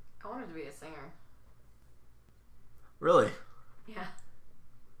to be? I wanted to be a singer. Really? Yeah.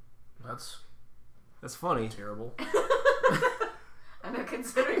 That's funny. terrible. I know,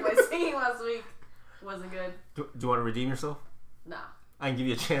 considering my singing last week wasn't good. Do you want to redeem yourself? No. I can give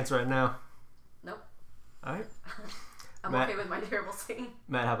you a chance right now. Nope. All right. I'm Matt- okay with my terrible singing.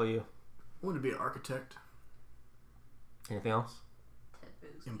 Matt, how about you? I wanted to be an architect, Anything else? Ted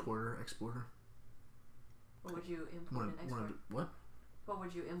Booz. importer, exporter. What would you import and export? What? What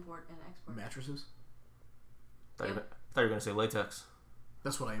would you import and export? Mattresses? Thought you were going to say latex.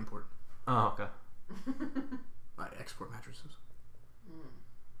 That's what I import. Oh, okay. I export mattresses.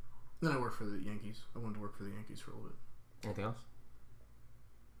 Then I work for the Yankees. I wanted to work for the Yankees for a little bit. Anything else?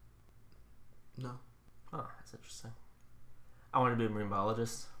 No. Oh, that's interesting. I want to be a marine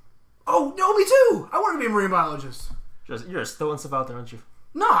biologist. Oh, no, me too! I want to be a marine biologist. You're just throwing stuff out there, aren't you?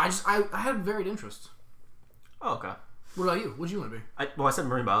 No, I had varied interests. Oh, okay. What about you? What did you want to be? I said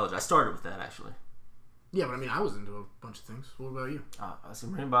marine biology. I started with that, actually. Yeah, but I mean, I was into a bunch of things. What about you? I said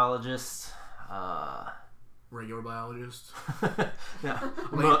marine biologist. Regular biologist. Yeah,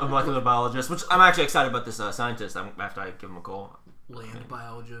 a molecular biologist, which I'm actually excited about this scientist after I give him a call. Land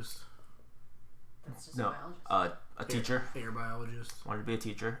biologist. That's just No, a biologist. a teacher. Air biologist. Wanted to be a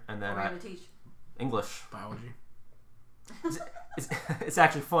teacher, and then What are you going to teach? English. Biology. It's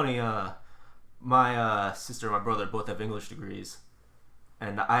actually funny. My sister and my brother both have English degrees,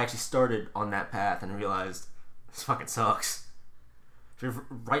 and I actually started on that path and realized this fucking sucks.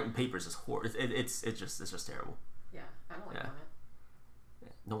 Writing papers is horrible. It's just terrible. Yeah, I don't like Yeah. doing it.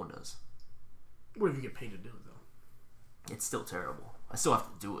 Yeah, no one does. What if you get paid to do it, though? It's still terrible. I still have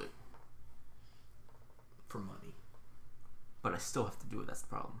to do it, For money. but I still have to do it. That's the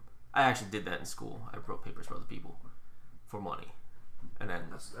problem. I actually did that in school. I wrote papers for other people for money, and then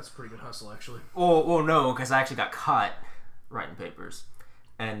That's a pretty good hustle, actually. well no, because I actually got caught writing papers,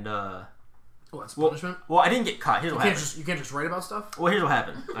 and Oh, that's well, punishment? I didn't get caught. Here's what happened. You can't just write about stuff? Well, here's what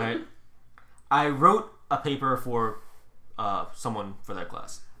happened. All right, I wrote a paper for someone for their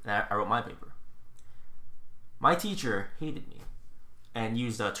class, and I wrote my paper. My teacher hated me and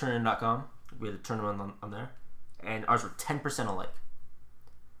used Turnitin.com. We had a tournament on there, and ours were 10% alike.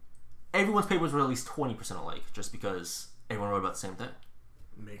 Everyone's papers were at least 20% alike, just because everyone wrote about the same thing.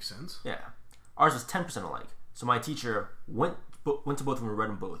 Makes sense. Yeah, ours was 10% alike. So my teacher went to both of them and read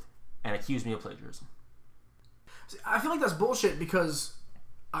them both, and accused me of plagiarism. See, I feel like that's bullshit because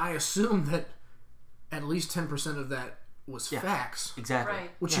I assume that at least 10% of that was facts, Exactly.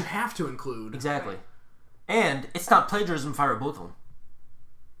 Right. which you have to include. Exactly. And it's not plagiarism if I wrote both of them.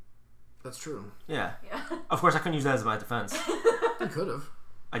 That's true. Yeah. Yeah. Of course, I couldn't use that as my defense. You could have.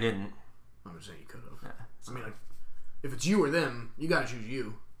 I didn't. I'm just saying you could have. Yeah. I mean, like, if it's you or them, you gotta choose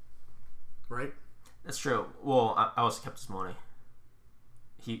you. Right? That's true. Well, I also kept his money.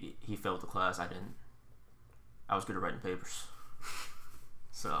 He failed the class. I didn't. I was good at writing papers.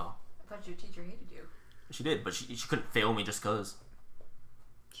 So. I thought your teacher hated you. She did, but she couldn't fail me just because.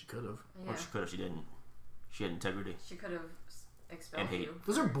 She could have. Yeah. Or she could have. She didn't. She had integrity. She could have expelled And hate. you.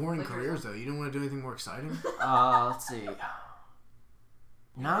 Those are for boring plagiarism. careers, though. You didn't want to do anything more exciting? Let's see.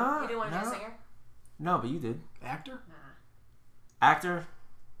 Nah. You didn't want to be a singer? No, but you did. Actor? Nah. Actor.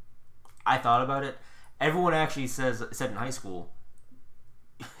 I thought about it. Everyone actually said in high school,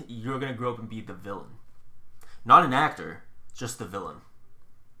 you're gonna grow up and be the villain, not an actor, just the villain.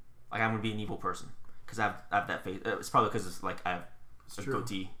 Like I'm gonna be an evil person because I have that face. It's probably because it's like I have a true.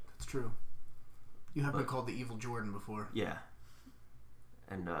 goatee. That's true. You have been called the evil Jordan before. Yeah.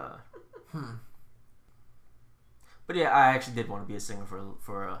 And but yeah, I actually did want to be a singer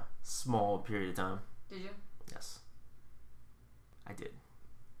for a small period of time. Did you? Yes, I did.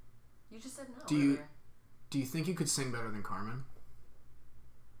 You just said no. Do you- earlier. Do you think you could sing better than Carmen?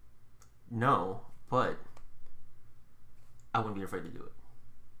 No, but I wouldn't be afraid to do it.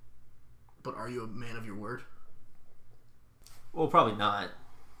 But are you a man of your word? Well, probably not.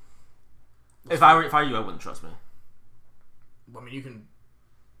 If I were you, I wouldn't trust me. I mean,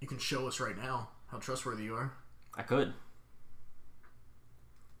 you can show us right now how trustworthy you are. I could.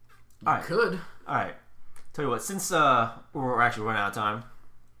 All right. Could. All right. Tell you what, since we're actually running out of time,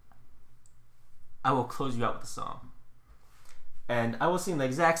 I will close you out with a song. And I will sing the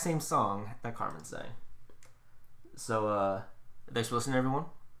exact same song that Carmen sang. So, thanks for listening, everyone.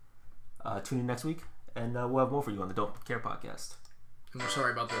 Tune in next week, and we'll have more for you on the Don't Care podcast. And we're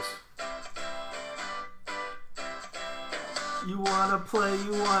sorry about this. You wanna play,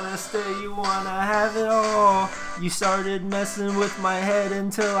 you wanna stay, you wanna have it all. You started messing with my head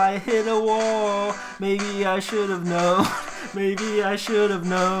until I hit a wall. Maybe I should have known, maybe I should have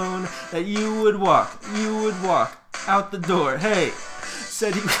known that you would walk out the door. Hey,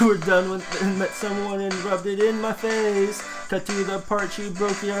 said you were done with and met someone and rubbed it in my face. Cut to the part she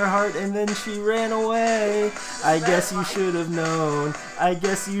broke your heart and then she ran away. I guess you should have known, I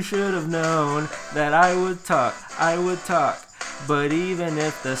guess you should have known that I would talk. But even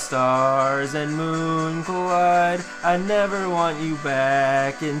if the stars and moon collide, I never want you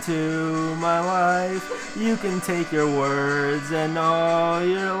back into my life. You can take your words and all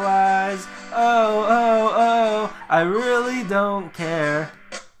your lies. Oh, I really don't care.